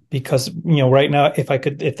 Because right now,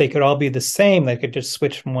 if they could all be the same, they could just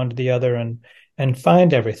switch from one to the other and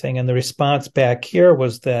find everything. And the response back here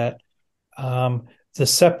was that the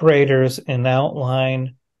separators in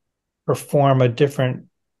outline perform for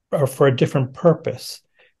a different purpose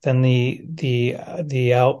than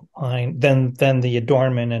the outline than the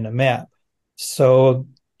adornment in a map. So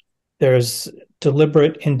there's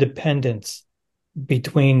deliberate independence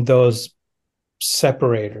between those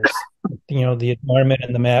separators, the adornment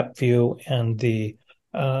in the map view and the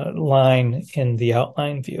line in the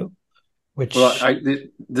outline view. Which, well,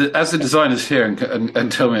 as the designers here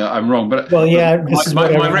and tell me I'm wrong, but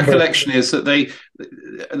my recollection is that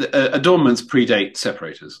adornments predate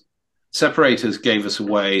separators. Separators gave us a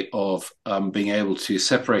way of being able to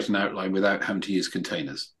separate an outline without having to use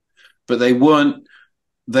containers, but they weren't,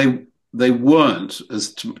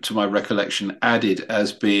 as to my recollection, added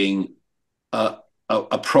as being a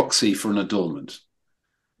proxy for an adornment.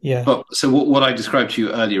 Yeah. But so what I described to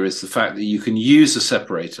you earlier is the fact that you can use a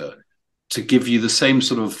separator to give you the same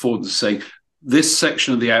sort of affordance, saying this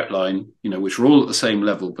section of the outline, which are all at the same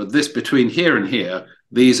level, but this between here and here,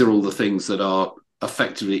 these are all the things that are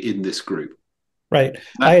effectively in this group. Right.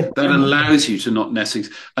 That allows you to not nest things.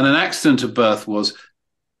 And an accident of birth was,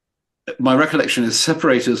 my recollection is,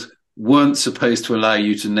 separators weren't supposed to allow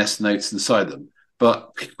you to nest notes inside them,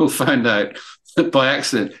 but people found out that by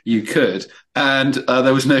accident you could, and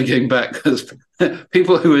there was no going back, because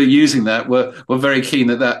people who were using that were very keen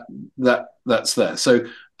that's there. So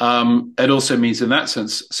It also means, in that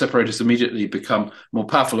sense, separators immediately become more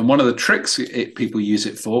powerful. And one of the tricks people use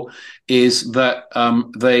it for is that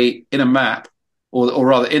they, in a map, or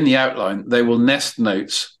rather in the outline, they will nest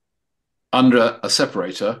notes under a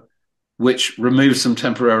separator, which removes them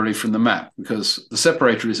temporarily from the map because the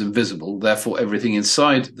separator is invisible. Therefore, everything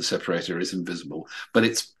inside the separator is invisible, but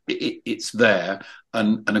it's there.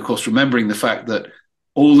 And of course, remembering the fact that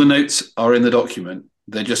all the notes are in the document,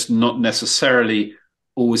 they're just not necessarily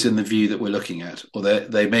always in the view that we're looking at, or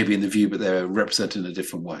they may be in the view, but they're represented in a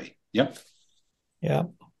different way. Yeah. Yeah.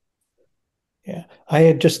 Yeah. I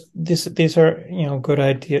had just these are, good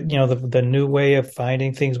idea. The new way of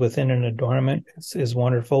finding things within an adornment is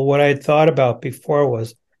wonderful. What I had thought about before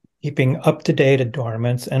was keeping up-to-date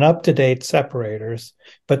adornments and up-to-date separators,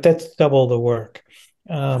 but that's double the work.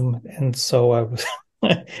 And so I was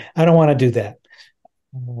I don't want to do that.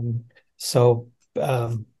 So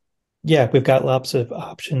yeah, we've got lots of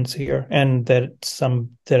options here, and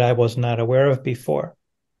some that I was not aware of before.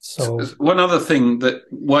 So one other thing that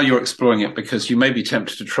while you're exploring it, because you may be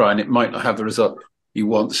tempted to try and it might not have the result you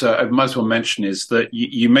want, so I might as well mention is that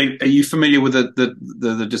are you familiar with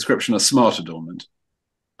the description of smart adornment?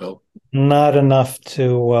 Bill? not enough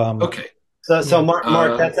to Okay. So Mark,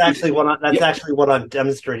 that's actually what I'm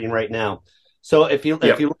demonstrating right now. So if you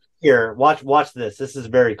look here, watch this. This is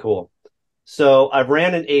very cool. So I've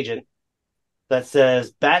ran an agent that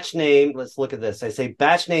says batch name. Let's look at this. I say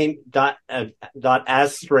batch name dot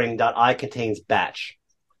as string dot I contains batch.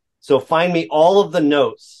 So find me all of the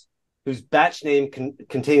notes whose batch name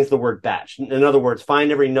contains the word batch. In other words,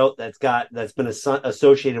 find every note that's been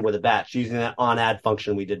associated with a batch using that on add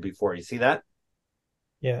function we did before. You see that?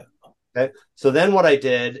 Yeah. Okay. So then what I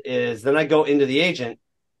did is then I go into the agent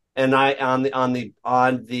and I on the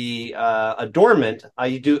adornment,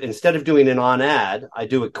 I do, instead of doing an on add, I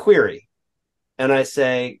do a query. And I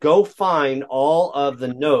say, go find all of the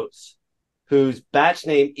notes whose batch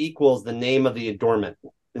name equals the name of the adornment.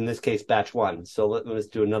 In this case, batch one. So let's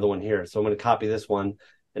do another one here. So I'm going to copy this one.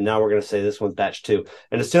 And now we're going to say this one's batch two.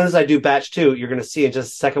 And as soon as I do batch two, you're going to see in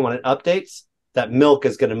just a second when it updates, that milk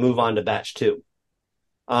is going to move on to batch two.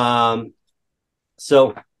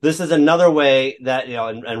 So this is another way that,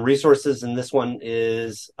 and resources, and this one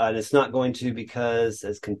is, and it's not going to because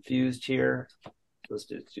it's confused here. Let's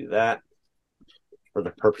do that for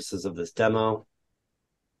the purposes of this demo.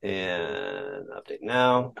 And update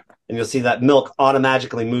now. And you'll see that milk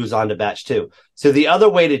automatically moves on to batch two. So the other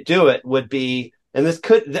way to do it would be, and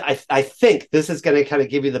I think this is going to kind of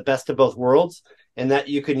give you the best of both worlds, in that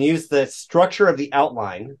you can use the structure of the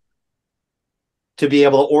outline to be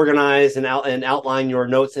able to organize and outline your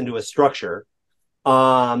notes into a structure.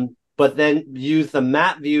 But then use the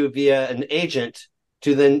map view via an agent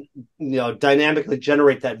to then, dynamically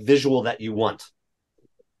generate that visual that you want.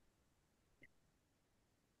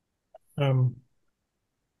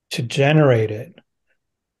 To generate it,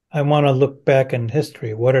 I want to look back in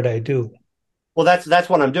history. What did I do? Well, that's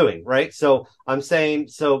what I'm doing, right? So I'm saying,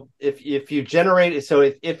 so if you generate,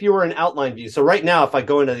 so if you were an outline view, so right now, if I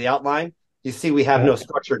go into the outline, you see we have no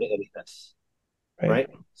structure to any of this, right?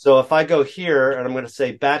 So if I go here and I'm going to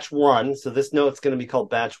say batch one, so this note's going to be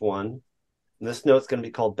called batch one, and this note's going to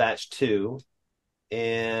be called batch two,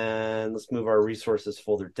 and let's move our resources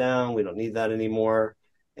folder down. We don't need that anymore.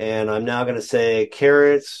 And I'm now going to say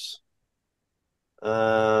carrots.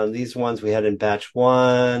 These ones we had in batch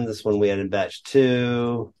one. This one we had in batch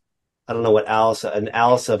two. I don't know what an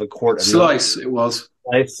ounce of a quart of slice milk. It was.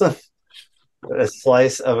 A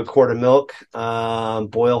slice of a quart of milk.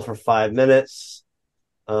 Boil for 5 minutes.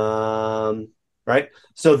 Right.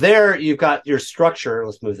 So there you've got your structure.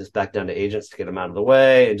 Let's move this back down to agents to get them out of the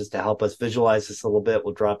way. And just to help us visualize this a little bit,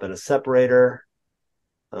 we'll drop in a separator.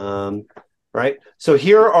 Right. So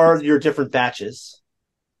here are your different batches.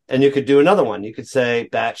 And you could do another one. You could say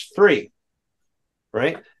batch 3.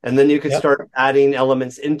 Right. And then you could start adding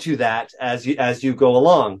elements into that as you go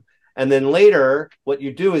along. And then later, what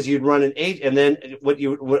you do is you'd run an agent. And then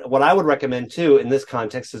what I would recommend too in this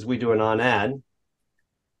context is we do an on add.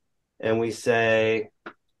 And we say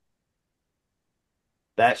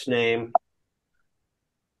batch name,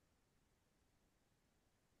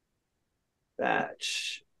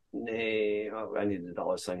 batch name. Oh, I need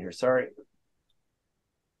the $sign here. Sorry.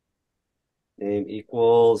 Name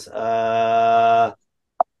equals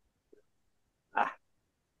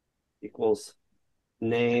equals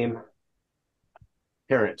name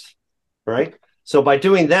parent, right? So by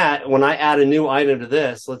doing that, when I add a new item to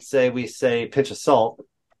this, let's say we say pinch of salt.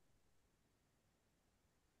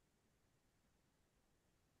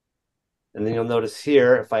 And then you'll notice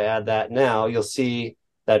here, if I add that now, you'll see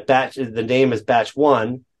that batch, the name is batch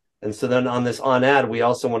 1. And so then on this on add, we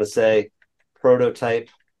also want to say prototype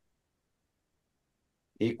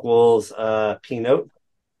equals P note.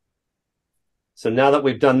 So now that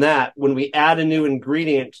we've done that, when we add a new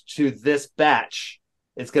ingredient to this batch,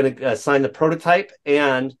 it's going to assign the prototype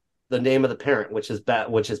and the name of the parent, which is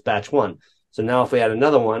batch one. So now if we add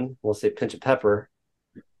another one, we'll say pinch of pepper.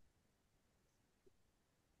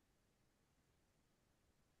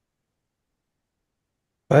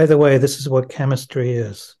 By the way, this is what chemistry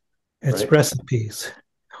is. It's right? Recipes.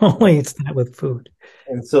 Only it's not with food.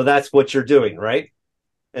 And so that's what you're doing, right?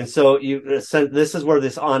 And so this is where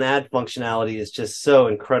this on add functionality is just so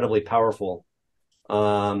incredibly powerful.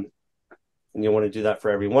 And you want to do that for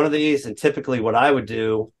every one of these. And typically what I would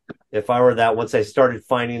do if I were that, once I started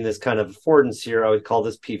finding this kind of affordance here, I would call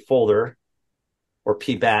this P folder or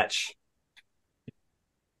P batch.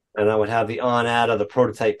 And I would have the on add of the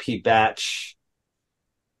prototype P batch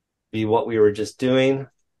be what we were just doing.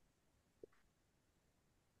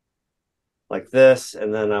 Like this,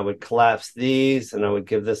 and then I would collapse these, and I would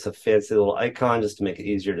give this a fancy little icon just to make it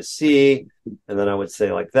easier to see. And then I would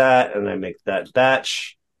say like that, and I make that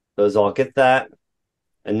batch. Those all get that.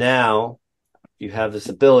 And now you have this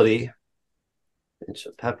ability, pinch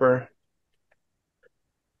of pepper,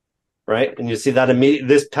 right? And you see that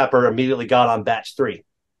this pepper immediately got on batch 3.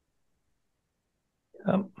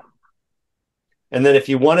 And then if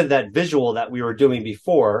you wanted that visual that we were doing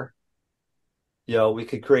before, we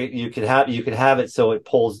could create. You could have it so it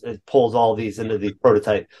pulls all these into the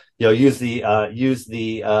prototype. Use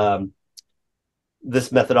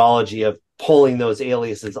this methodology of pulling those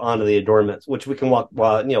aliases onto the adornments, which we can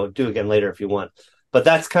do again later if you want. But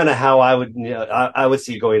that's kind of how I would I would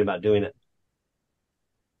see going about doing it.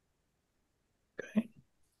 Okay.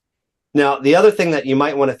 Now, the other thing that you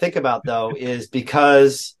might want to think about though is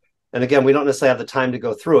because, and again, we don't necessarily have the time to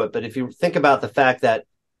go through it, but if you think about the fact that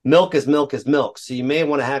milk is milk is milk. So you may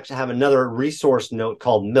want to have another resource note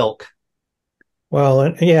called milk.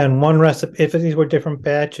 Well, yeah, and one recipe, if these were different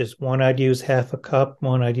batches, one I'd use half a cup,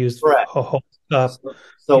 one I'd use a whole cup.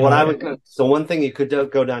 So one thing you could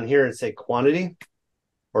go down here and say quantity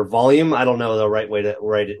or volume. I don't know the right way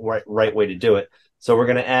to do it. So we're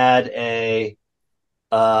going to add a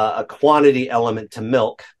quantity element to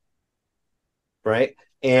milk, right?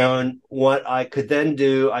 And what I could then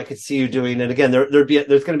do, I could see you doing, and again, there's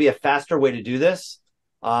going to be a faster way to do this,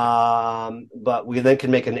 but we then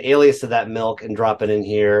can make an alias of that milk and drop it in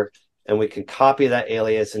here, and we can copy that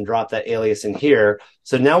alias and drop that alias in here.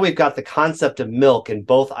 So now we've got the concept of milk in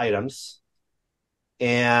both items.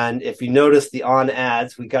 And if you notice the on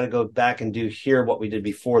adds, we got to go back and do here what we did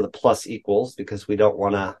before, the plus equals, because we don't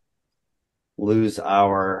want to lose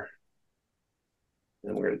our.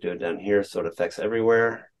 And we're going to do it down here so it affects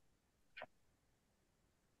everywhere.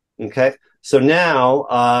 Okay, so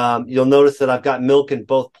now you'll notice that I've got milk in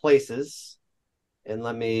both places. And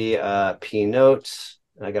let me P note.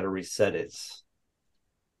 I got to reset it.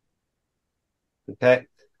 Okay,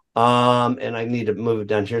 and I need to move it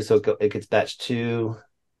down here so it gets batch 2.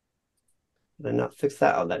 Did I not fix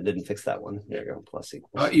that? Oh, that didn't fix that one. There you go, plus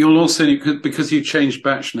equals. You'll also, because you changed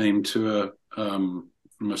batch name to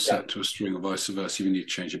from a set to a string or vice versa, you need to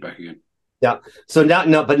change it back again. Yeah. So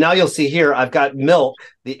now you'll see here, I've got milk,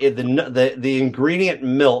 the ingredient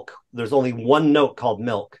milk. There's only one note called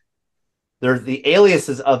milk. There's the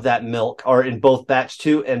aliases of that milk are in both batch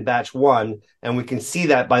 2 and batch 1, and we can see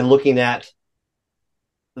that by looking at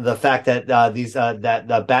the fact that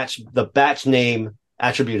the batch name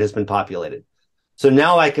attribute has been populated. So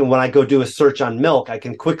now when I go do a search on milk, I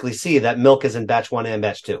can quickly see that milk is in batch 1 and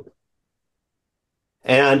batch 2.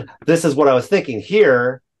 And this is what I was thinking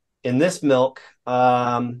here in this milk.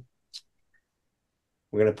 We're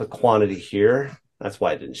going to put quantity here. That's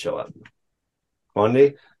why it didn't show up.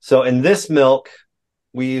 Quantity. So in this milk,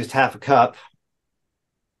 we used half a cup.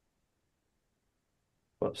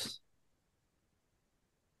 Whoops.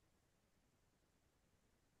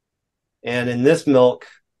 And in this milk,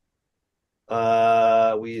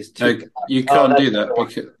 we used 2. No, you can't do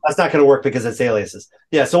that. That's not going to work because it's aliases.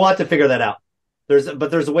 Yeah, so we'll have to figure that out.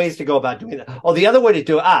 There's ways to go about doing that. Oh, the other way to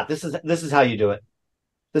do it. This is how you do it.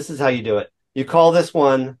 This is how you do it. You call this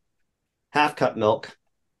one half cup milk,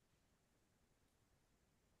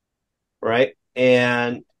 right?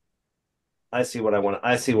 And I see what I want.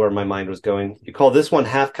 I see where my mind was going. You call this one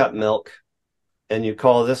half cup milk, and you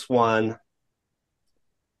call this one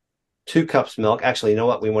 2 cups milk. Actually, you know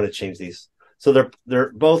what? We want to change these. So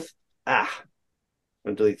they're both. I'm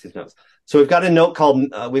going to delete these notes. So we've got a note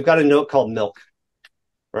called milk.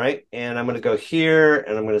 Right, and I'm going to go here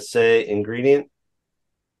and I'm going to say ingredient.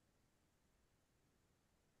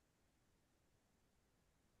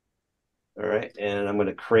 All right, and I'm going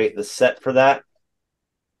to create the set for that.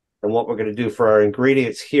 And what we're going to do for our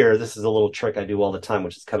ingredients here, this is a little trick I do all the time,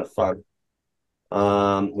 which is kind of fun.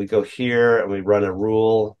 We go here and we run a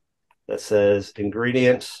rule that says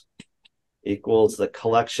ingredient equals the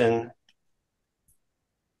collection,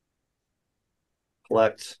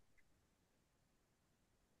 collect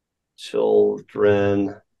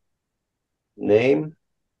children name.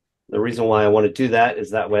 The reason why I want to do that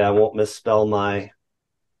is that way I won't misspell my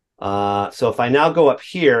so if I now go up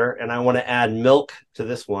here and I want to add milk to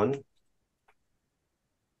this one,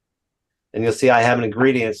 and you'll see I have an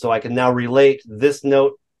ingredient, so I can now relate this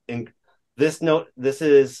note. This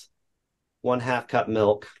is 1/2 cup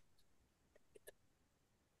milk.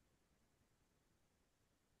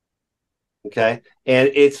 Okay,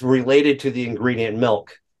 and it's related to the ingredient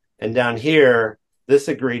milk. And down here, this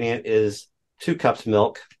ingredient is 2 cups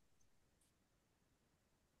milk,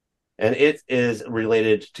 and it is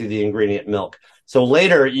related to the ingredient milk. So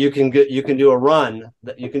later you can do a run,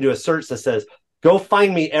 you can do a search that says, go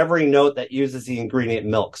find me every note that uses the ingredient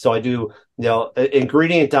milk. So I do,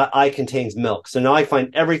 ingredient.I contains milk. So now I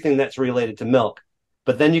find everything that's related to milk.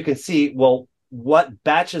 But then you can see, well, what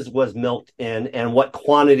batches was milked in and what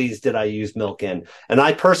quantities did I use milk in? And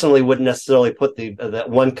I personally wouldn't necessarily put that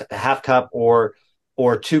 1/2 cup or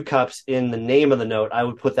 2 cups in the name of the note. I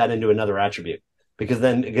would put that into another attribute because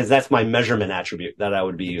that's my measurement attribute that I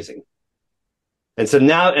would be using. And so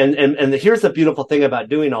now, and here's the beautiful thing about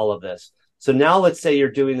doing all of this. So now let's say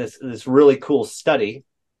you're doing this really cool study.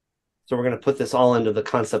 So we're going to put this all into the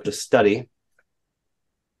concept of study.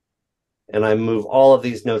 And I move all of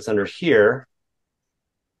these notes under here.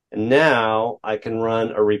 And now I can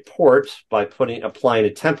run a report by applying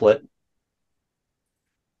a template.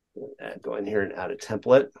 Go in here and add a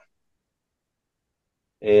template.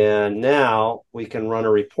 And now we can run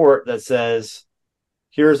a report that says,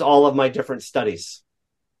 here's all of my different studies.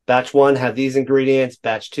 Batch 1 had these ingredients,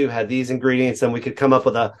 batch 2 had these ingredients, and we could come up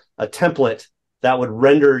with a template that would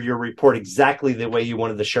render your report exactly the way you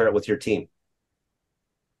wanted to share it with your team.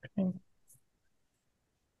 Okay.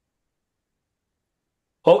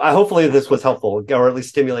 Hopefully this was helpful, or at least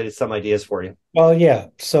stimulated some ideas for you. Well, yeah.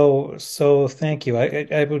 So thank you.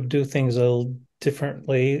 I would do things a little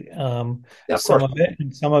differently. Yeah, some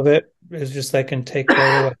of it is just I can take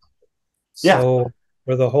right away. So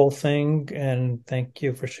for the whole thing, and thank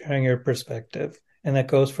you for sharing your perspective. And that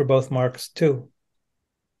goes for both marks too.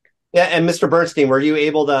 Yeah, and Mr. Bernstein, were you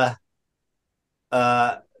able to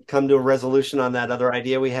come to a resolution on that other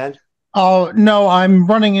idea we had? Oh, no, I'm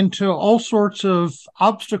running into all sorts of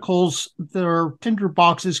obstacles. Their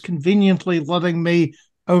Tinderbox is conveniently letting me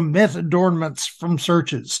omit adornments from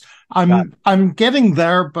searches. I'm getting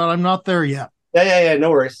there, but I'm not there yet. Yeah. No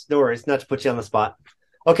worries. Not to put you on the spot.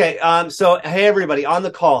 Okay. So hey, everybody on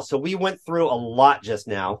the call. So we went through a lot just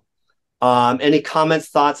now. Any comments,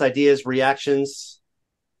 thoughts, ideas, reactions?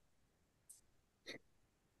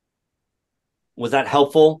 Was that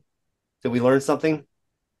helpful? Did we learn something?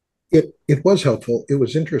 It was helpful. It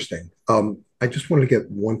was interesting. I just wanted to get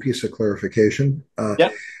one piece of clarification.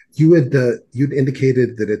 Yep. You'd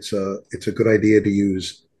indicated that it's a good idea to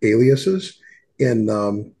use aliases in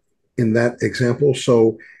that example.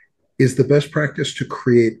 So, is the best practice to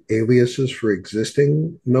create aliases for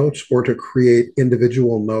existing notes or to create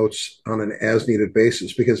individual notes on an as-needed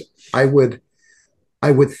basis? Because I would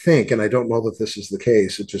think, and I don't know that this is the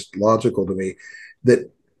case, it's just logical to me, that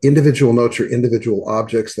individual notes are individual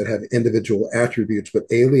objects that have individual attributes, but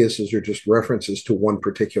aliases are just references to one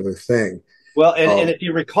particular thing. Well, and if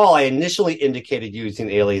you recall, I initially indicated using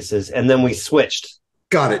aliases, and then we switched.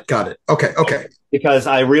 Got it. Okay. Because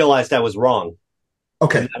I realized I was wrong.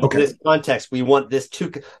 Okay. In this context, we want this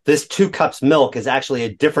 2 cups milk is actually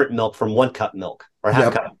a different milk from 1 cup milk or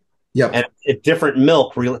half cup. Yeah. And a different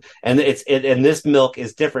milk, and this milk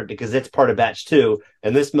is different because it's part of batch 2,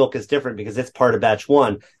 and this milk is different because it's part of batch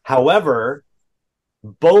 1. However,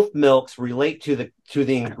 both milks relate to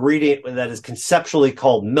the ingredient that is conceptually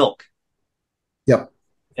called milk. Yep.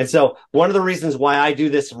 And so one of the reasons why I do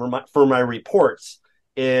this for my reports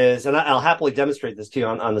is, and I'll happily demonstrate this to you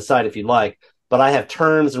on the side if you'd like, but I have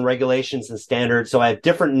terms and regulations and standards. So I have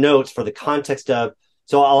different notes for the context of.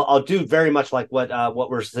 So I'll do very much like what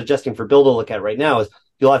we're suggesting for Bill to look at right now is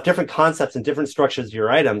you'll have different concepts and different structures of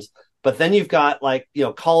your items, but then you've got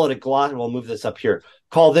call it a gloss. We'll move this up here.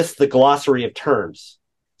 Call this the glossary of terms.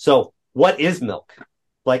 So what is milk?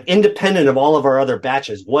 Like independent of all of our other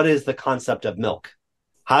batches, what is the concept of milk?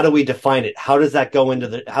 How do we define it? How does that go into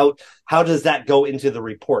the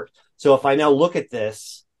report? So if I now look at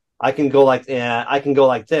this, I can go like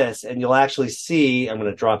this, and you'll actually see. I'm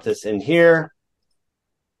going to drop this in here.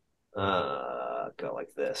 Go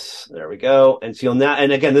like this. There we go. And so you'll now,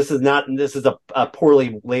 and again, this is a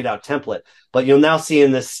poorly laid out template, but you'll now see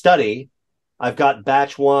in this study, I've got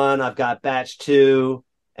batch one, I've got batch two,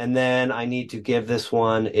 and then I need to give this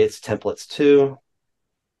one its templates two.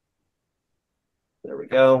 There we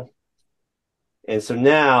go. And so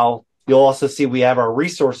now you'll also see we have our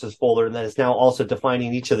resources folder that is now also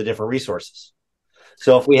defining each of the different resources.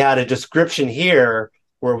 So if we had a description here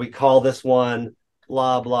where we call this one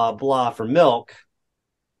blah, blah, blah for milk,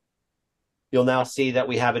 you'll now see that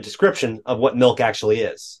we have a description of what milk actually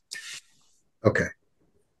is. Okay.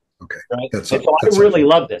 Okay. Right. And so I really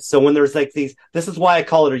love this. So when there's like these, this is why I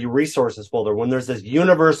call it a resources folder. When there's this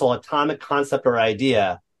universal atomic concept or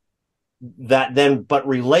idea that then but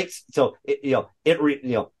relates, so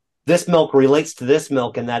this milk relates to this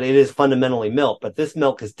milk and that it is fundamentally milk, but this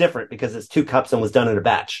milk is different because it's 2 cups and was done in a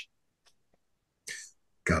batch.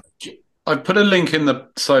 Got it. I put a link in the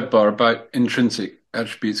sidebar about intrinsic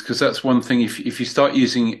attributes because that's one thing. If you start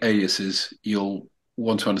using aliases, you'll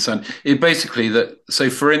want to understand it. Basically, that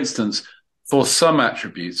so for instance, for some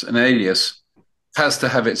attributes, an alias has to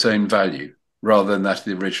have its own value rather than that of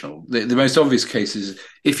the original. The most obvious case is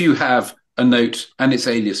if you have a note and its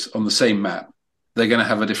alias on the same map, they're going to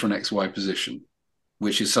have a different XY position,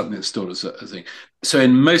 which is something that's stored as a thing. So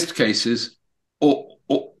in most cases, or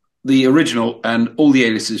the original and all the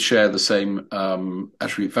aliases share the same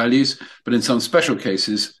attribute values, but in some special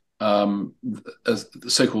cases, as the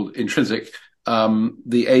so-called intrinsic,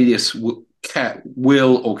 the alias will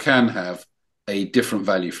or can have a different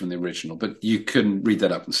value from the original, but you can read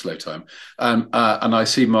that up in slow time. And I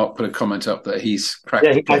see Mark put a comment up that he's cracked.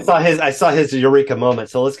 Yeah, I saw his eureka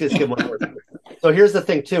moment. So let's just give one more. So here's the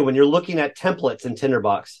thing too: when you're looking at templates in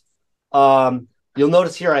Tinderbox, you'll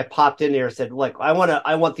notice here I popped in here and said, like, I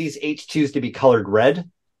want these H2s to be colored red.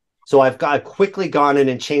 So I've quickly gone in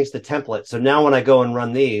and changed the template. So now when I go and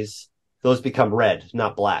run these, those become red,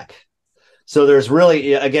 not black. So there's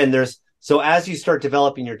really, again, so as you start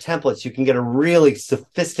developing your templates, you can get a really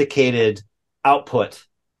sophisticated output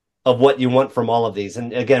of what you want from all of these.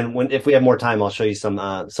 And again, if we have more time, I'll show you some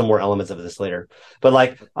more elements of this later. But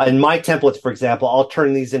like in my templates, for example, I'll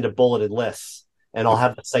turn these into bulleted lists and I'll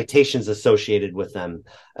have the citations associated with them.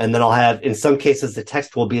 And then I'll have, in some cases, the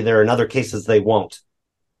text will be there. In other cases, they won't.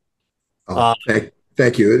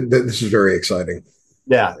 Thank you. This is very exciting.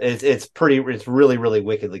 Yeah, it's really, really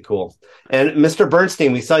wickedly cool. And Mr.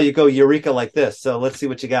 Bernstein, we saw you go eureka like this. So let's see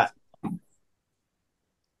what you got.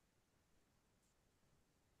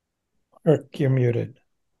 You're muted.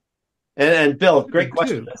 And Bill, great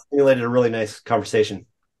question. That stimulated a really nice conversation.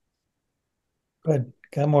 Good.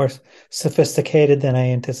 Got more sophisticated than I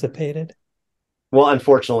anticipated. Well,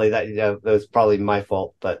 unfortunately, that was probably my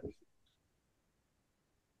fault, but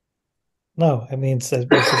no, I mean,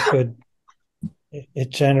 it was a good. It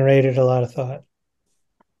generated a lot of thought.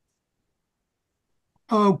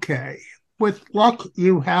 Okay. With luck,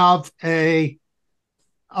 you have a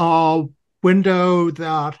window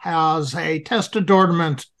that has a test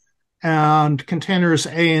adornment and containers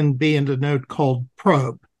A and B and a node called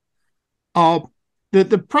probe.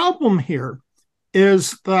 The problem here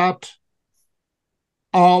is that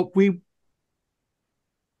we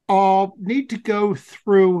need to go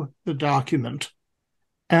through the document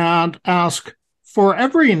and ask, for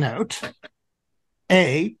every note,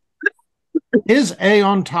 A, is A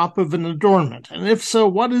on top of an adornment? And if so,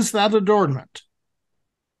 what is that adornment?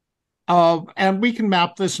 And we can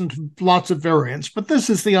map this into lots of variants, but this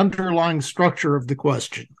is the underlying structure of the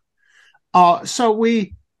question. So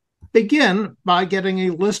we begin by getting a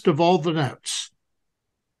list of all the notes.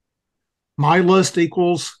 My list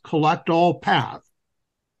equals collect all path,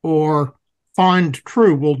 or find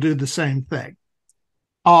true will do the same thing.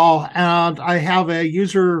 And I have a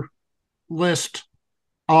user list,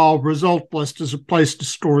 result list as a place to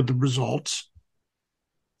store the results.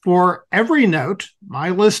 For every note, my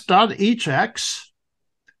list.eachx,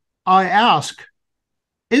 I ask,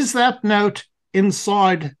 is that note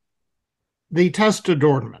inside the test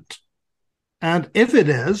adornment? And if it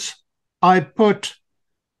is, I put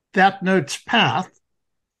that note's path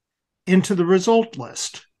into the result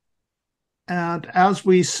list. And as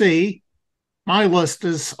we see, my list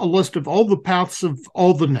is a list of all the paths of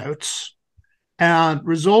all the notes, and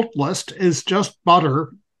result list is just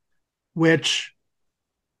butter, which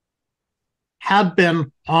had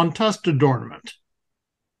been on test adornment.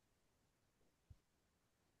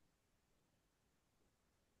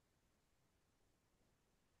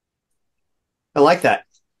 I like that.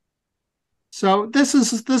 So this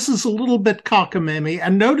is a little bit cockamamie,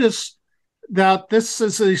 and notice that this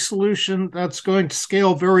is a solution that's going to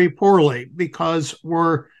scale very poorly because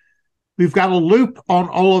we're we've got a loop on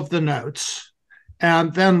all of the notes,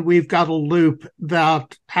 and then we've got a loop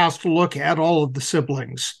that has to look at all of the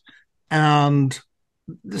siblings. And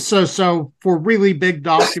so for really big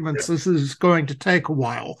documents, this is going to take a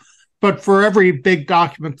while. But for every big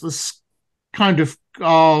document, this kind of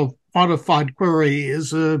modified query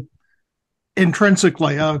is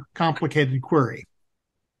intrinsically a complicated query.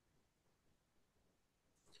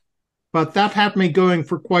 But that had me going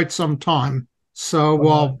for quite some time.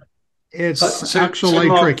 So it's actually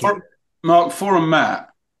tricky. Mark, for a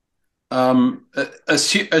map,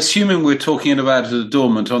 assuming we're talking about an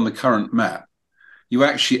adornment on the current map, you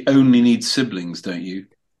actually only need siblings, don't you?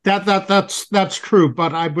 That's true,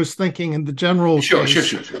 but I was thinking in the general Sure.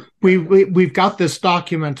 we've got this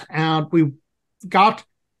document and we've got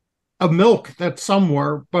a milk that's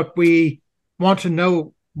somewhere, but we want to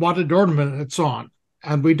know what adornment it's on,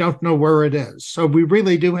 and we don't know where it is. So we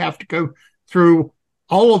really do have to go through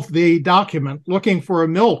all of the document looking for a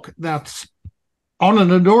milk that's on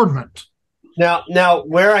an adornment. Now,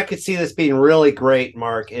 where I could see this being really great,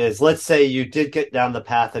 Mark, is let's say you did get down the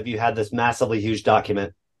path of you had this massively huge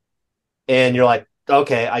document, and you're like,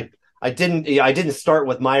 okay, I didn't start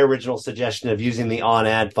with my original suggestion of using the on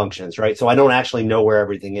add functions, right? So I don't actually know where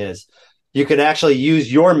everything is. You could actually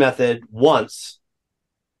use your method once,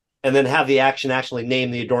 and then have the action actually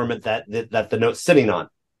name the adornment that the note's sitting on.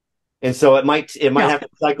 And so it might have to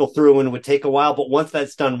cycle through and it would take a while, but once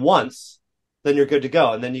that's done once, then you're good to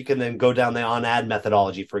go. And then you can then go down the on add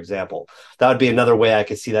methodology, for example. That would be another way I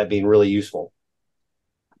could see that being really useful.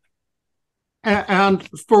 And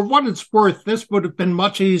for what it's worth, this would have been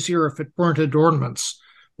much easier if it weren't adornments.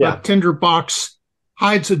 Yeah. But Tinderbox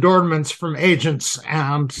hides adornments from agents,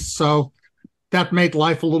 and so that made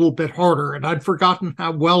life a little bit harder. And I'd forgotten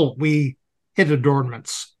how well we hid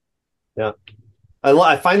adornments. Yeah.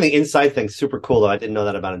 I find the inside thing super cool, though. I didn't know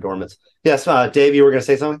that about adornments. Yes, Dave, you were going to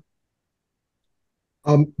say something?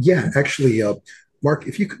 Yeah, actually, Mark,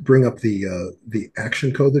 if you could bring up the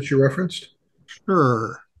action code that you referenced.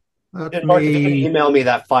 Sure. Mark, if you can email me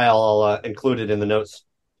that file, I'll include it in the notes.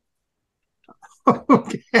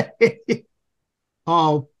 Okay.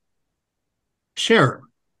 I'll share.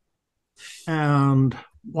 And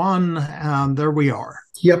there we are.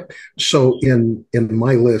 Yep. So in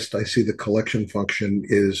my list, I see the collection function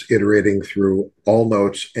is iterating through all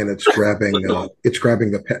notes, and it's grabbing the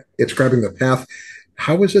path.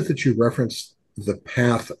 How is it that you reference the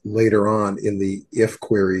path later on in the if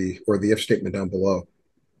query or the if statement down below?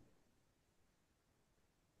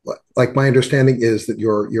 Like my understanding is that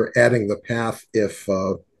you're adding the path if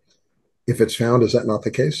it's found. Is that not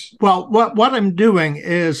the case? Well, what I'm doing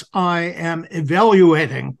is I am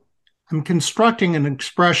evaluating. I'm constructing an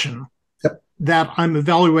expression that I'm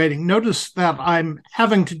evaluating. Notice that I'm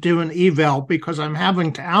having to do an eval because I'm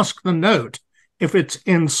having to ask the note if it's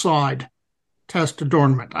inside test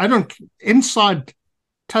adornment. Inside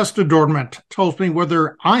test adornment tells me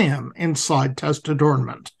whether I am inside test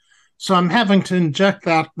adornment. So I'm having to inject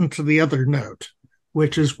that into the other note,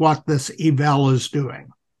 which is what this eval is doing.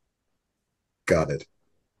 Got it.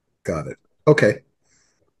 Okay.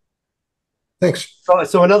 Thanks.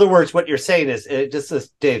 So in other words, what you're saying is,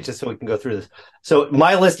 Dave, just so we can go through this. So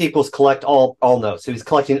my list equals collect all notes. So he's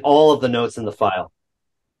collecting all of the notes in the file.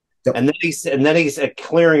 Yep. And then he's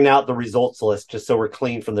clearing out the results list just so we're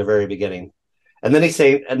clean from the very beginning. And then he's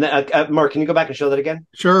saying, Mark, can you go back and show that again?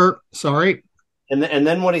 Sure. Sorry. And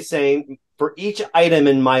then what he's saying for each item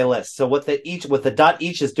in my list. So what the dot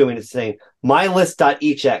each is doing is saying my list dot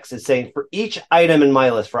each x is saying for each item in my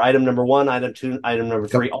list, for item number 1, item 2, item number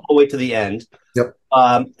 3, all the way to the end. Yep.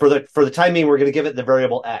 For the time being, we're going to give it the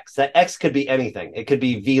variable x. That x could be anything. It could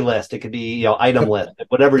be v list. It could be item list,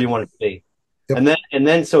 whatever you want it to be. Yep. And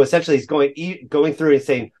then so essentially he's going through and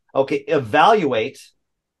saying, okay, evaluate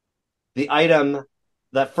the item,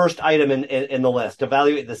 that first item in the list,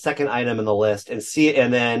 evaluate the second item in the list, and see,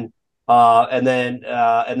 and then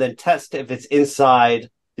test if it's inside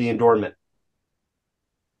the adornment.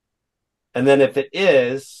 And then if it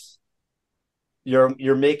is,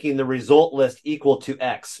 you're making the result list equal to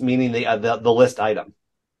X, meaning the list item.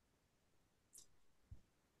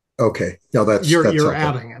 Okay. No, that's you're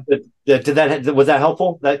adding it. Was that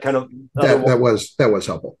helpful? That kind of that was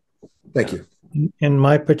helpful. Thank you. In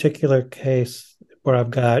my particular case, where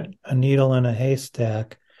I've got a needle in a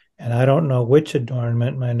haystack, and I don't know which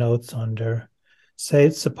adornment my note's under.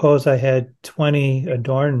 Suppose I had 20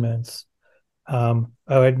 adornments. I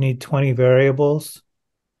would need 20 variables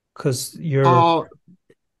because you're.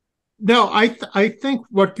 No, I think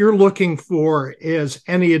what you're looking for is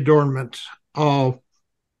any adornment.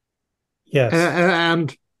 Yes.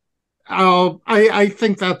 And I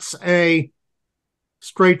think that's a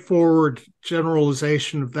straightforward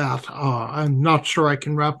generalization of that. I'm not sure I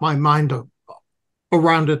can wrap my mind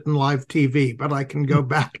around it in live TV, but I can go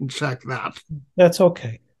back and check that. That's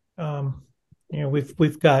okay.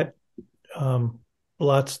 We've got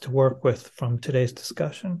lots to work with from today's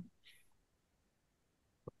discussion.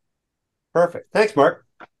 Perfect. Thanks, Mark.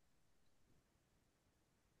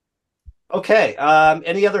 Okay.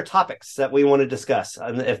 Any other topics that we want to discuss?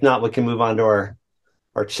 And if not, we can move on to our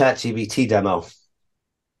ChatGPT demo.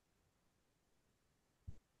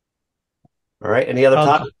 All right. Any other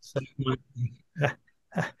topics?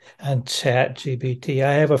 On ChatGPT,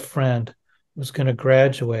 I have a friend who's going to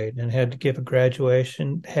graduate and has to give a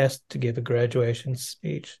graduation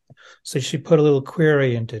speech. So she put a little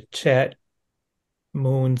query into Chat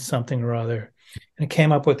Moon something or other, and it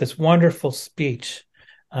came up with this wonderful speech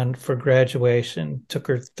for graduation. Took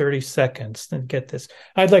her 30 seconds. And get this,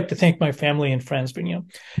 I'd like to thank my family and friends, but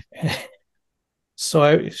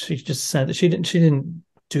she just sent it. She didn't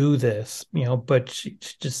do this, but she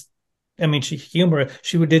just, she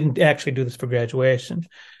didn't actually do this for graduation.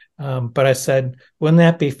 But I said, wouldn't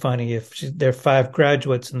that be funny if there are 5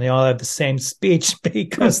 graduates and they all have the same speech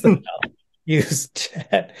because they all use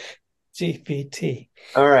Chat GPT.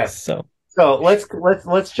 All right. So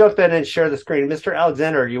let's jump in and share the screen. Mr.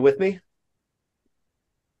 Alexander, are you with me?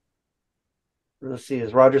 Let's see.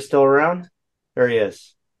 Is Roger still around? There he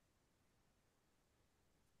is.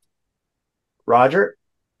 Roger,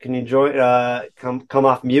 can you join? Come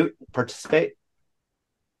off mute. Participate.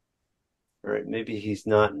 All right. Maybe he's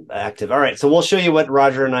not active. All right. So we'll show you what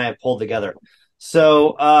Roger and I have pulled together.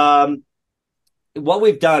 So what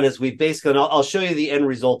we've done is we've basically, and I'll show you the end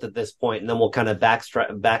result at this point, and then we'll kind of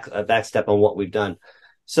backstep on what we've done.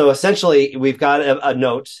 So essentially, we've got a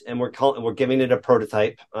note, and we're giving it a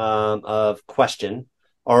prototype of question,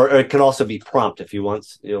 or it can also be prompt if you want.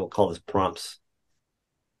 You'll call this prompts,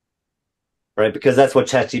 right? Because that's what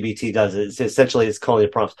ChatGPT does. It's calling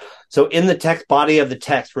it prompts. So in the text body of the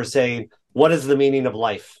text, we're saying, what is the meaning of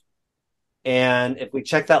life? And if we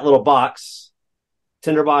check that little box,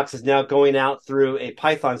 Tinderbox is now going out through a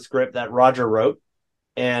Python script that Roger wrote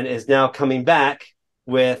and is now coming back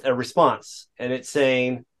with a response. And it's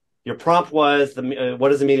saying your prompt was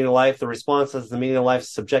what is the meaning of life? The response is the meaning of life is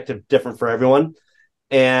subjective, different for everyone.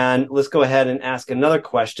 And let's go ahead and ask another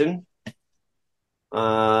question.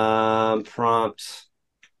 Prompt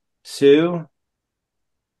 2.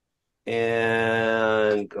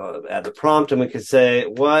 And go add the prompt, and we could say,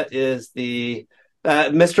 what is the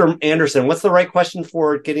Mr. Anderson, what's the right question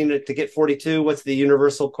for getting it to get 42? What's the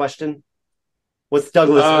universal question? What's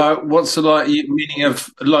Douglas? What's the meaning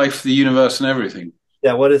of life, the universe, and everything?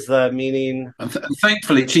 Yeah, what is the meaning? And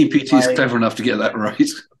thankfully, GPT is clever enough to get that right.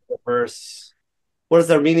 Universe. What is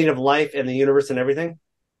the meaning of life and the universe and everything?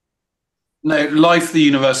 No, life, the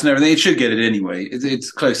universe, and everything. It should get it anyway.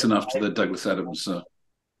 It's close enough to the Douglas Adams.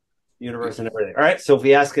 Universe and everything. All right, so if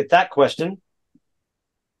we ask it that question,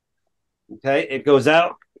 okay, it goes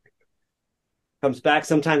out, comes back.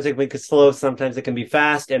 Sometimes it can be slow, sometimes it can be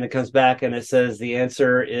fast, and it comes back and it says the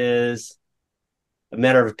answer is a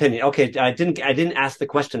matter of opinion. Okay, I didn't ask the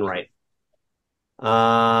question right. Hold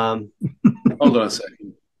on a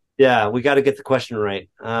second. Yeah, we got to get the question right.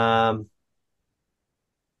 And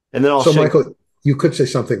then I'll So, Michael, you could say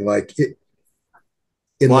something like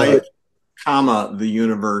comma, the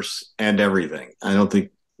universe and everything. I don't think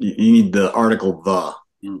you need the article the.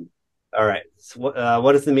 All right. So,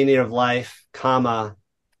 what is the meaning of life, comma,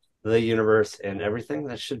 the universe and everything?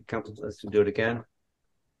 That should come. Let's do it again.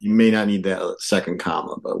 You may not need that second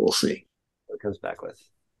comma, but we'll see. What it comes back with.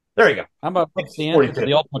 There you go. How about the answer to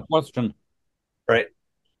the ultimate question? Right.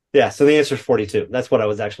 Yeah. So the answer is 42. That's what I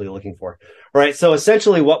was actually looking for. All right. So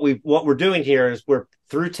essentially, what we're doing here is we're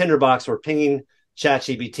through Tinderbox, we're pinging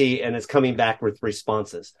ChatGPT, and it's coming back with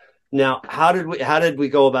responses. Now, how did we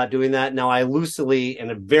go about doing that? Now, I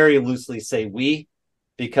very loosely say we,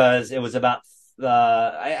 because it was about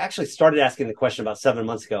I actually started asking the question about 7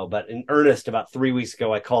 months ago, but in earnest about 3 weeks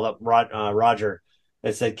ago, I called up Roger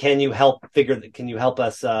and said, "Can you help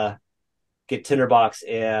us get Tinderbox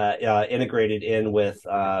integrated in with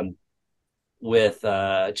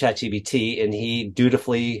ChatGPT?" And he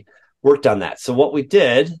dutifully worked on that. So what we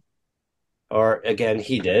did, or again,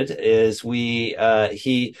 he did, is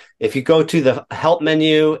if you go to the help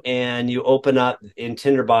menu and you open up in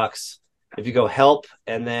Tinderbox, if you go help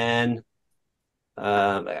and then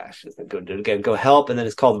go help, and then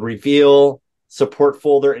it's called reveal support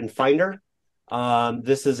folder in Finder.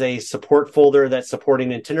 This is a support folder that's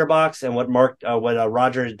supporting in Tinderbox, and what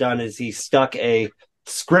Roger has done is he stuck a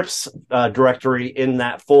scripts directory in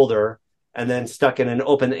that folder and then stuck in an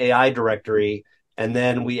open AI directory. And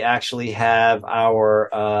then we actually have our,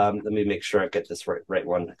 let me make sure I get this right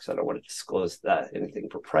one, because I don't want to disclose that anything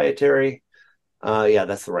proprietary. Yeah,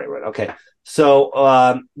 that's the right one. Okay.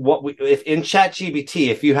 So if in ChatGPT,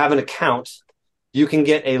 if you have an account, you can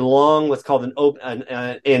get a long, what's called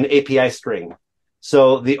an API string.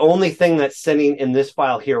 So the only thing that's sending in this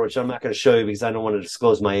file here, which I'm not going to show you because I don't want to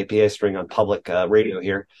disclose my API string on public radio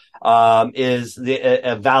here, is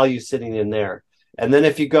a value sitting in there. And then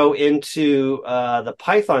if you go into the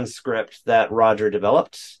Python script that Roger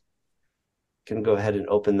developed, you can go ahead and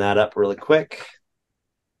open that up really quick.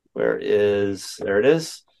 There it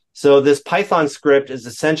is. So this Python script is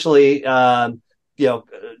essentially,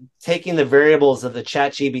 taking the variables of the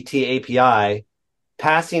ChatGPT API,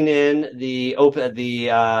 passing in the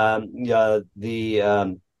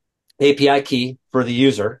API key for the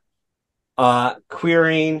user,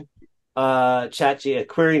 querying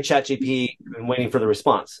ChatGPT and waiting for the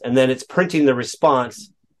response, and then it's printing the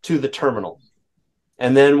response to the terminal.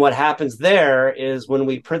 And then what happens there is when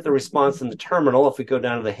we print the response in the terminal, if we go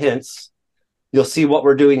down to the hints, you'll see what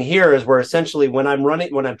we're doing here is we're essentially, when I'm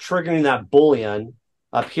triggering that Boolean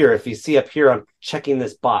up here, if you see up here, I'm checking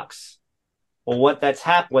this box. Well, what's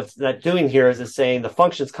that doing here is it's saying the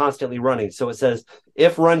function's constantly running. So it says,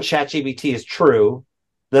 if run ChatGPT is true,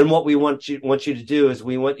 then what we want you to do is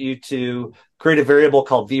we want you to create a variable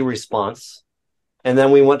called vResponse. And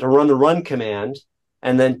then we want to run the run command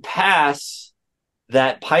and then pass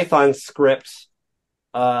that Python script,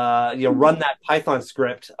 run that Python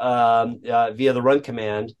script via the run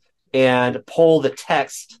command and pull the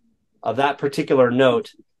text of that particular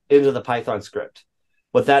note into the Python script.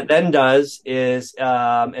 What that then does is,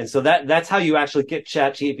 and so that's how you actually get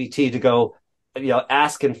ChatGPT to go,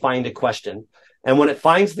 ask and find a question. And when it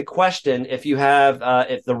finds the question, if you have,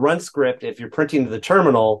 if you're printing to the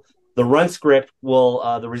terminal, the run script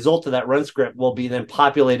the result of that run script will be then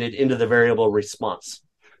populated into the variable response.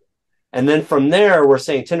 And then from there, we're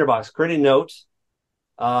saying Tinderbox, create a note,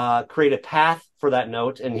 create a path for that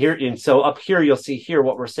note. And so up here, you'll see here,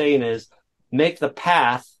 what we're saying is make the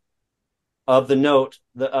path of the note,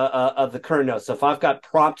 of the current note. So if I've got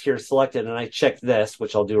prompt here selected and I check this,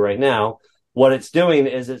 which I'll do right now, what it's doing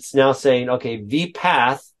is it's now saying, okay,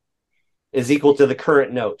 vPath is equal to the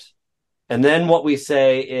current note. And then what we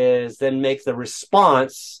say is then make the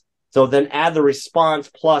response. So then add the response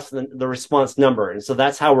plus the response number. And so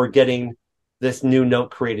that's how we're getting this new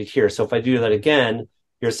note created here. So if I do that again,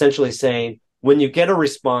 you're essentially saying, when you get a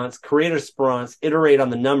response, create a response, iterate on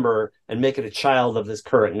the number, and make it a child of this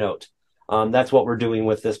current note. That's what we're doing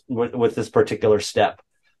with this particular step.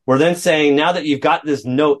 We're then saying, now that you've got this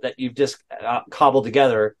note that you've just cobbled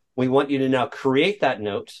together, we want you to now create that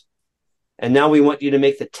note. And now we want you to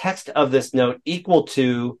make the text of this note equal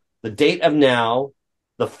to the date of now,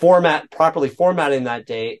 the format, properly formatting that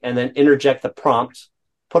date, and then interject the prompt,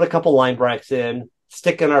 put a couple line breaks in,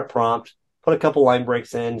 stick in our prompt, put a couple line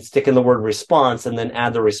breaks in, stick in the word response, and then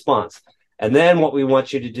add the response. And then what we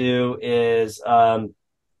want you to do is, and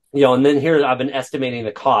then here I've been estimating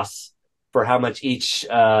the costs for how much each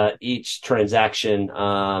transaction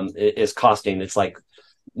is costing. It's like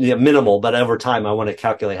minimal, but over time I want to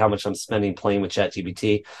calculate how much I'm spending playing with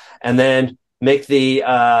ChatGPT, and then make the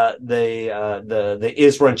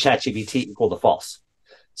is run ChatGPT equal to false.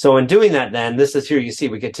 So in doing that, then this is here you see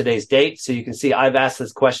we get today's date. So you can see I've asked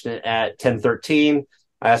this question at 10:13.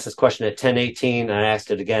 I asked this question at 10:18, and I asked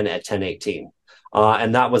it again at 10:18.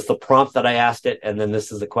 And that was the prompt that I asked it, and then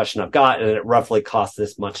this is the question I've got, and it roughly costs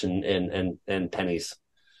this much in pennies.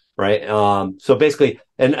 Right. So basically,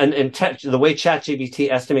 the way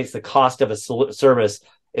ChatGPT estimates the cost of a service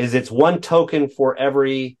is it's one token for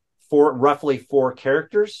every roughly 4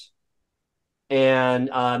 characters. And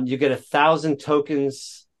you get 1,000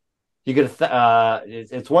 tokens. You get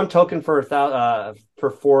it's one token for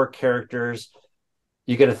 4 characters.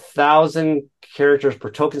 You get 1,000 characters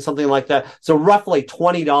per token, something like that. So roughly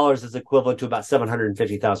 $20 is equivalent to about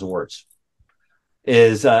 750,000 words.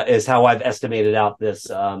 Is how I've estimated out this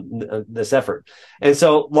effort. And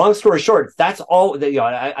so long story short, that's all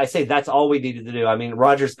that, I say that's all we needed to do. I mean,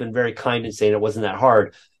 Roger's been very kind in saying it wasn't that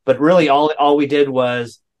hard, but really all we did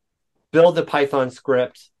was build the Python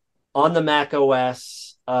script on the Mac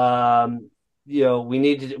OS.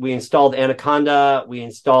 We installed Anaconda, we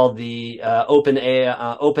installed the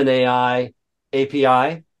OpenAI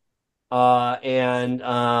API, and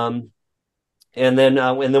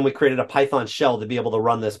then we created a Python shell to be able to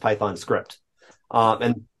run this Python script.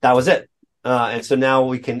 And that was it. And so now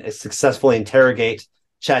we can successfully interrogate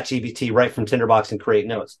ChatGPT right from Tinderbox and create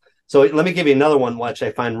notes. So let me give you another one, which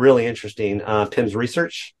I find really interesting, Pim's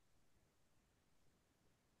research.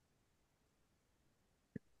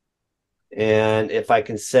 And if I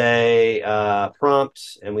can say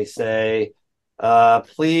prompt, and we say,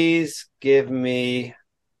 please give me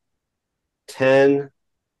 10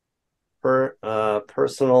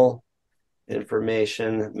 personal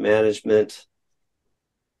information management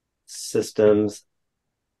systems.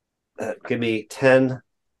 Give me 10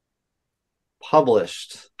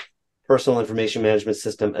 published personal information management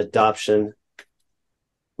system adoption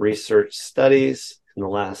research studies from the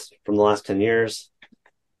last 10 years.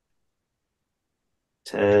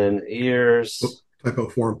 10 years. Typo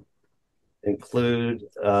form. Include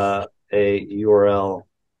a URL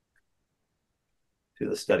to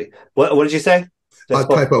the study. What did you say?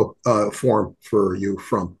 Typo form for you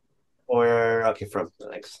from. Or okay, from.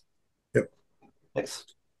 Thanks. Yep. Thanks.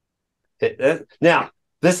 Now,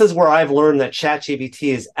 this is where I've learned that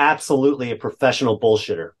ChatGPT is absolutely a professional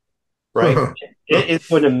bullshitter, right? It's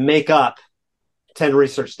going to make up 10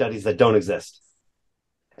 research studies that don't exist.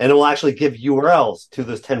 And it will actually give URLs to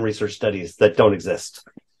those 10 research studies that don't exist.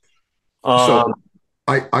 So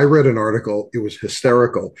I read an article. It was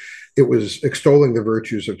hysterical. It was extolling the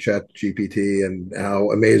virtues of ChatGPT and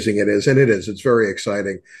how amazing it is. And it is. It's very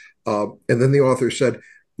exciting. And then the author said,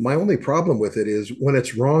 my only problem with it is when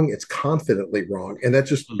it's wrong, it's confidently wrong. And that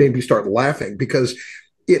just made me start laughing because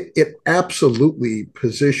it absolutely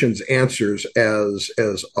positions answers as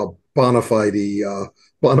a bona fide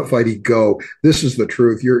go. This is the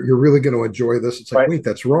truth. You're really going to enjoy this. It's like, wait,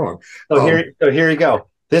 that's wrong. So here you go.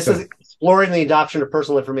 This is Exploring the Adoption of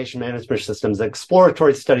Personal Information Management Systems, an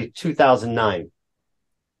exploratory study 2009.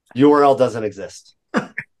 URL doesn't exist.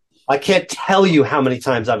 I can't tell you how many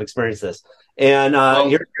times I've experienced this. And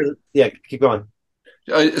keep going.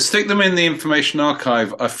 Stick them in the information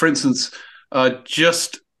archive. For instance,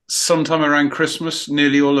 just sometime around Christmas,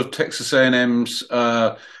 nearly all of Texas A&M's spatial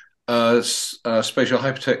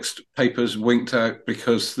hypertext papers winked out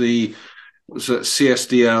because the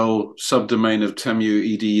CSDL subdomain of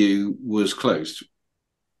TAMU edu was closed.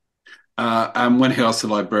 And when he asked the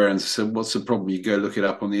librarians, I said, what's the problem? You go look it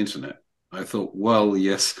up on the internet. I thought, well,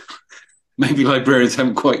 yes, maybe librarians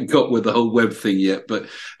haven't quite got with the whole web thing yet, but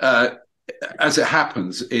as it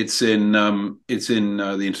happens, it's in the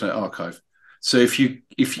Internet Archive. So if you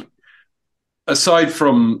aside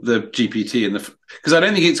from the GPT and because I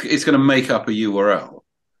don't think it's going to make up a URL.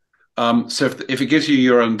 So if it gives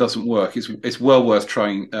you a URL and doesn't work, it's well worth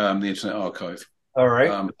trying the Internet Archive. All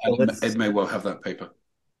right, it may well have that paper.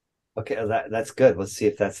 Okay, that's good. Let's see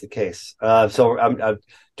if that's the case. So I'm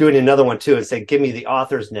doing another one too and say, give me the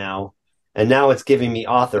authors now. And now it's giving me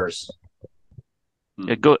authors.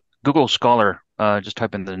 Yeah, Google Scholar, just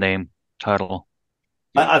type in the name, title.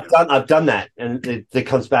 I've done that, and it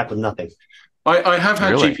comes back with nothing. I have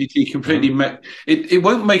had GPT completely it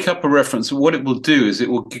won't make up a reference. What it will do is it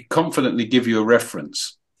will confidently give you a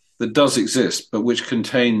reference that does exist, but which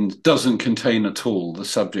doesn't contain at all the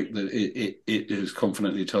subject that it has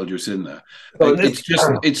confidently told you is in there. So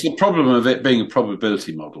it's the problem of it being a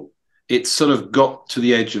probability model. It's sort of got to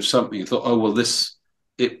the edge of something and thought, oh well, the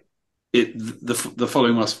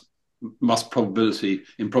following must probability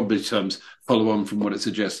in probability terms follow on from what it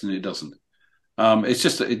suggests, and it doesn't. It's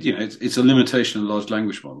just it's a limitation of large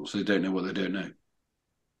language models. They don't know what they don't know.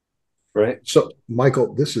 Right. So,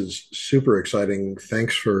 Michael, this is super exciting.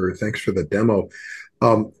 Thanks for the demo.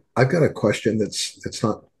 I've got a question that's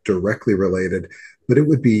not directly related, but it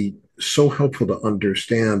would be so helpful to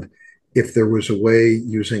understand if there was a way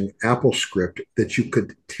using AppleScript that you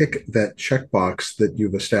could tick that checkbox that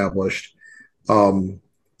you've established.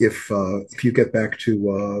 If you get back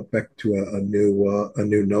to a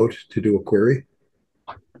new note to do a query.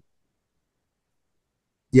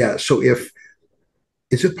 Yeah. So is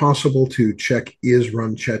it possible to check is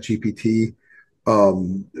run ChatGPT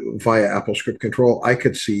via AppleScript control? I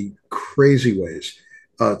could see crazy ways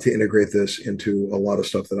to integrate this into a lot of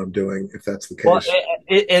stuff that I'm doing, if that's the case. Well,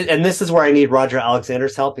 and this is where I need Roger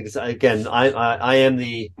Alexander's help because again, I am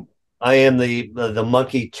the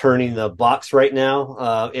monkey turning the box right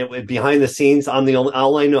now. Behind the scenes,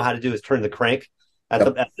 all I know how to do is turn the crank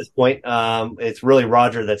at this point. It's really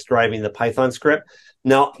Roger that's driving the Python script.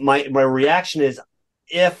 Now, my reaction is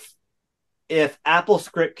if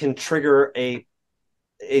AppleScript can trigger a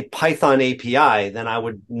Python API, then I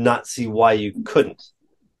would not see why you couldn't.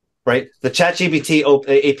 Right? The ChatGPT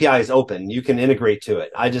API is open. You can integrate to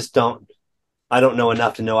it. I don't know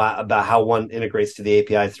enough to know about how one integrates to the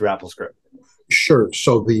API through AppleScript. Sure.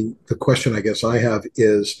 So the question I guess I have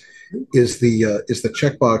is the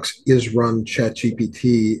checkbox is run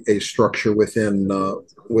ChatGPT a structure within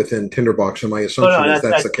Tinderbox? And my No, no, assumption is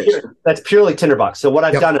that's the case. that's purely Tinderbox. So what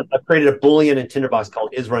I've Yep. done is I've created a Boolean in Tinderbox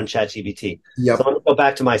called isRun ChatGPT. So Yep. let me go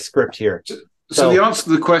back to my script here. So the answer to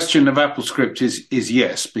the question of AppleScript is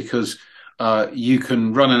yes, because you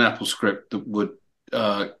can run an AppleScript that would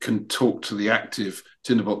can talk to the active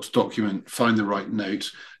Tinderbox document, find the right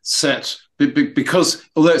note, set because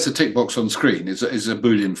although it's a tick box on screen, is a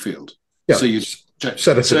Boolean field. Yeah. So you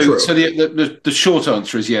set it to true. So the short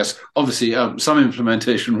answer is yes. Obviously, some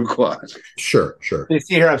implementation required. Sure, sure. You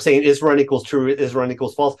see here, I'm saying is run equals true, is run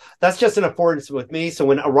equals false. That's just in accordance with me. So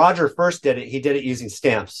when Roger first did it, he did it using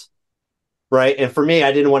stamps, right? And for me,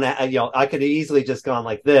 I didn't want to, I could have easily just gone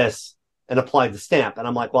like this and applied the stamp. And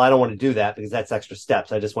I'm like, well, I don't want to do that because that's extra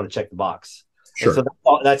steps. I just want to check the box. Sure. And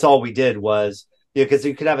so that's all we did was, because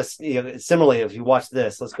you could have similarly, if you watch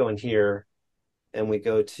this, let's go in here and we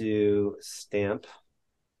go to stamp,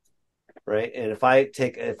 right? And if I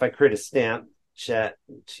create a stamp, Chat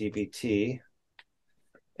GPT,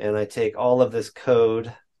 and I take all of this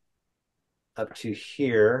code up to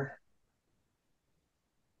here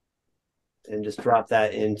and just drop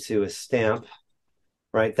that into a stamp,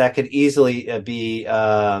 right? That could easily be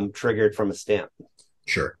triggered from a stamp.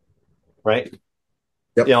 Sure. Right.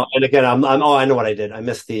 Yep. And again, I know what I did. I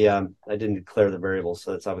missed I didn't declare the variable,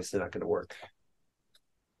 so it's obviously not going to work.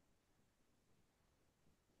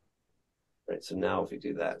 Right. So now if we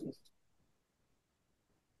do that,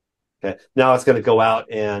 okay, now it's going to go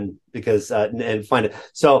out and find it.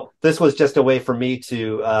 So this was just a way for me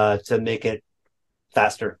to make it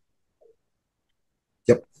faster.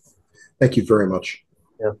 Yep. Thank you very much.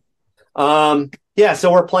 Yeah. Yeah.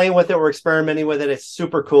 So we're playing with it. We're experimenting with it. It's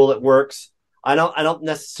super cool. It works. I don't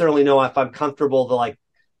necessarily know if I'm comfortable to like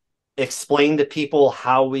explain to people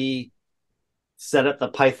how we set up the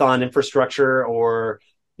Python infrastructure, or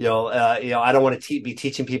I don't want to be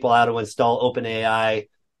teaching people how to install OpenAI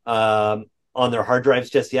on their hard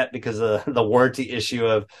drives just yet because of the warranty issue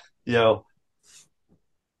of do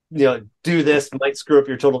this might screw up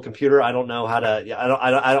your total computer. I don't know how to.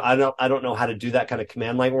 I don't know how to do that kind of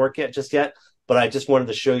command line work just yet. But I just wanted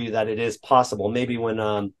to show you that it is possible. Maybe when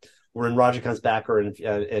Roger comes back or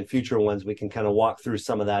in future ones, we can kind of walk through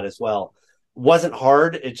some of that as well. Wasn't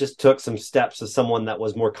hard. It just took some steps of someone that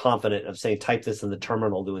was more confident of saying, type this in the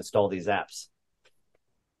terminal to install these apps.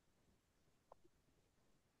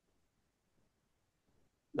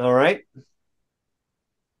 All right.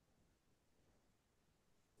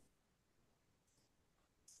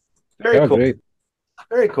 Very cool. Great.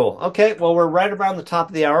 Very cool. Okay. Well, we're right around the top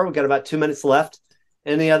of the hour. We've got about 2 minutes left.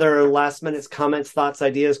 Any other last minutes, comments, thoughts,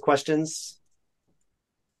 ideas, questions?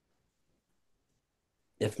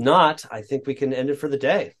 If not, I think we can end it for the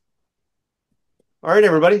day. All right,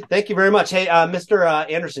 everybody. Thank you very much. Hey, Mr.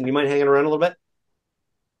 Anderson, you mind hanging around a little bit?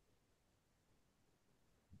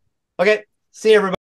 Okay. See you, everybody.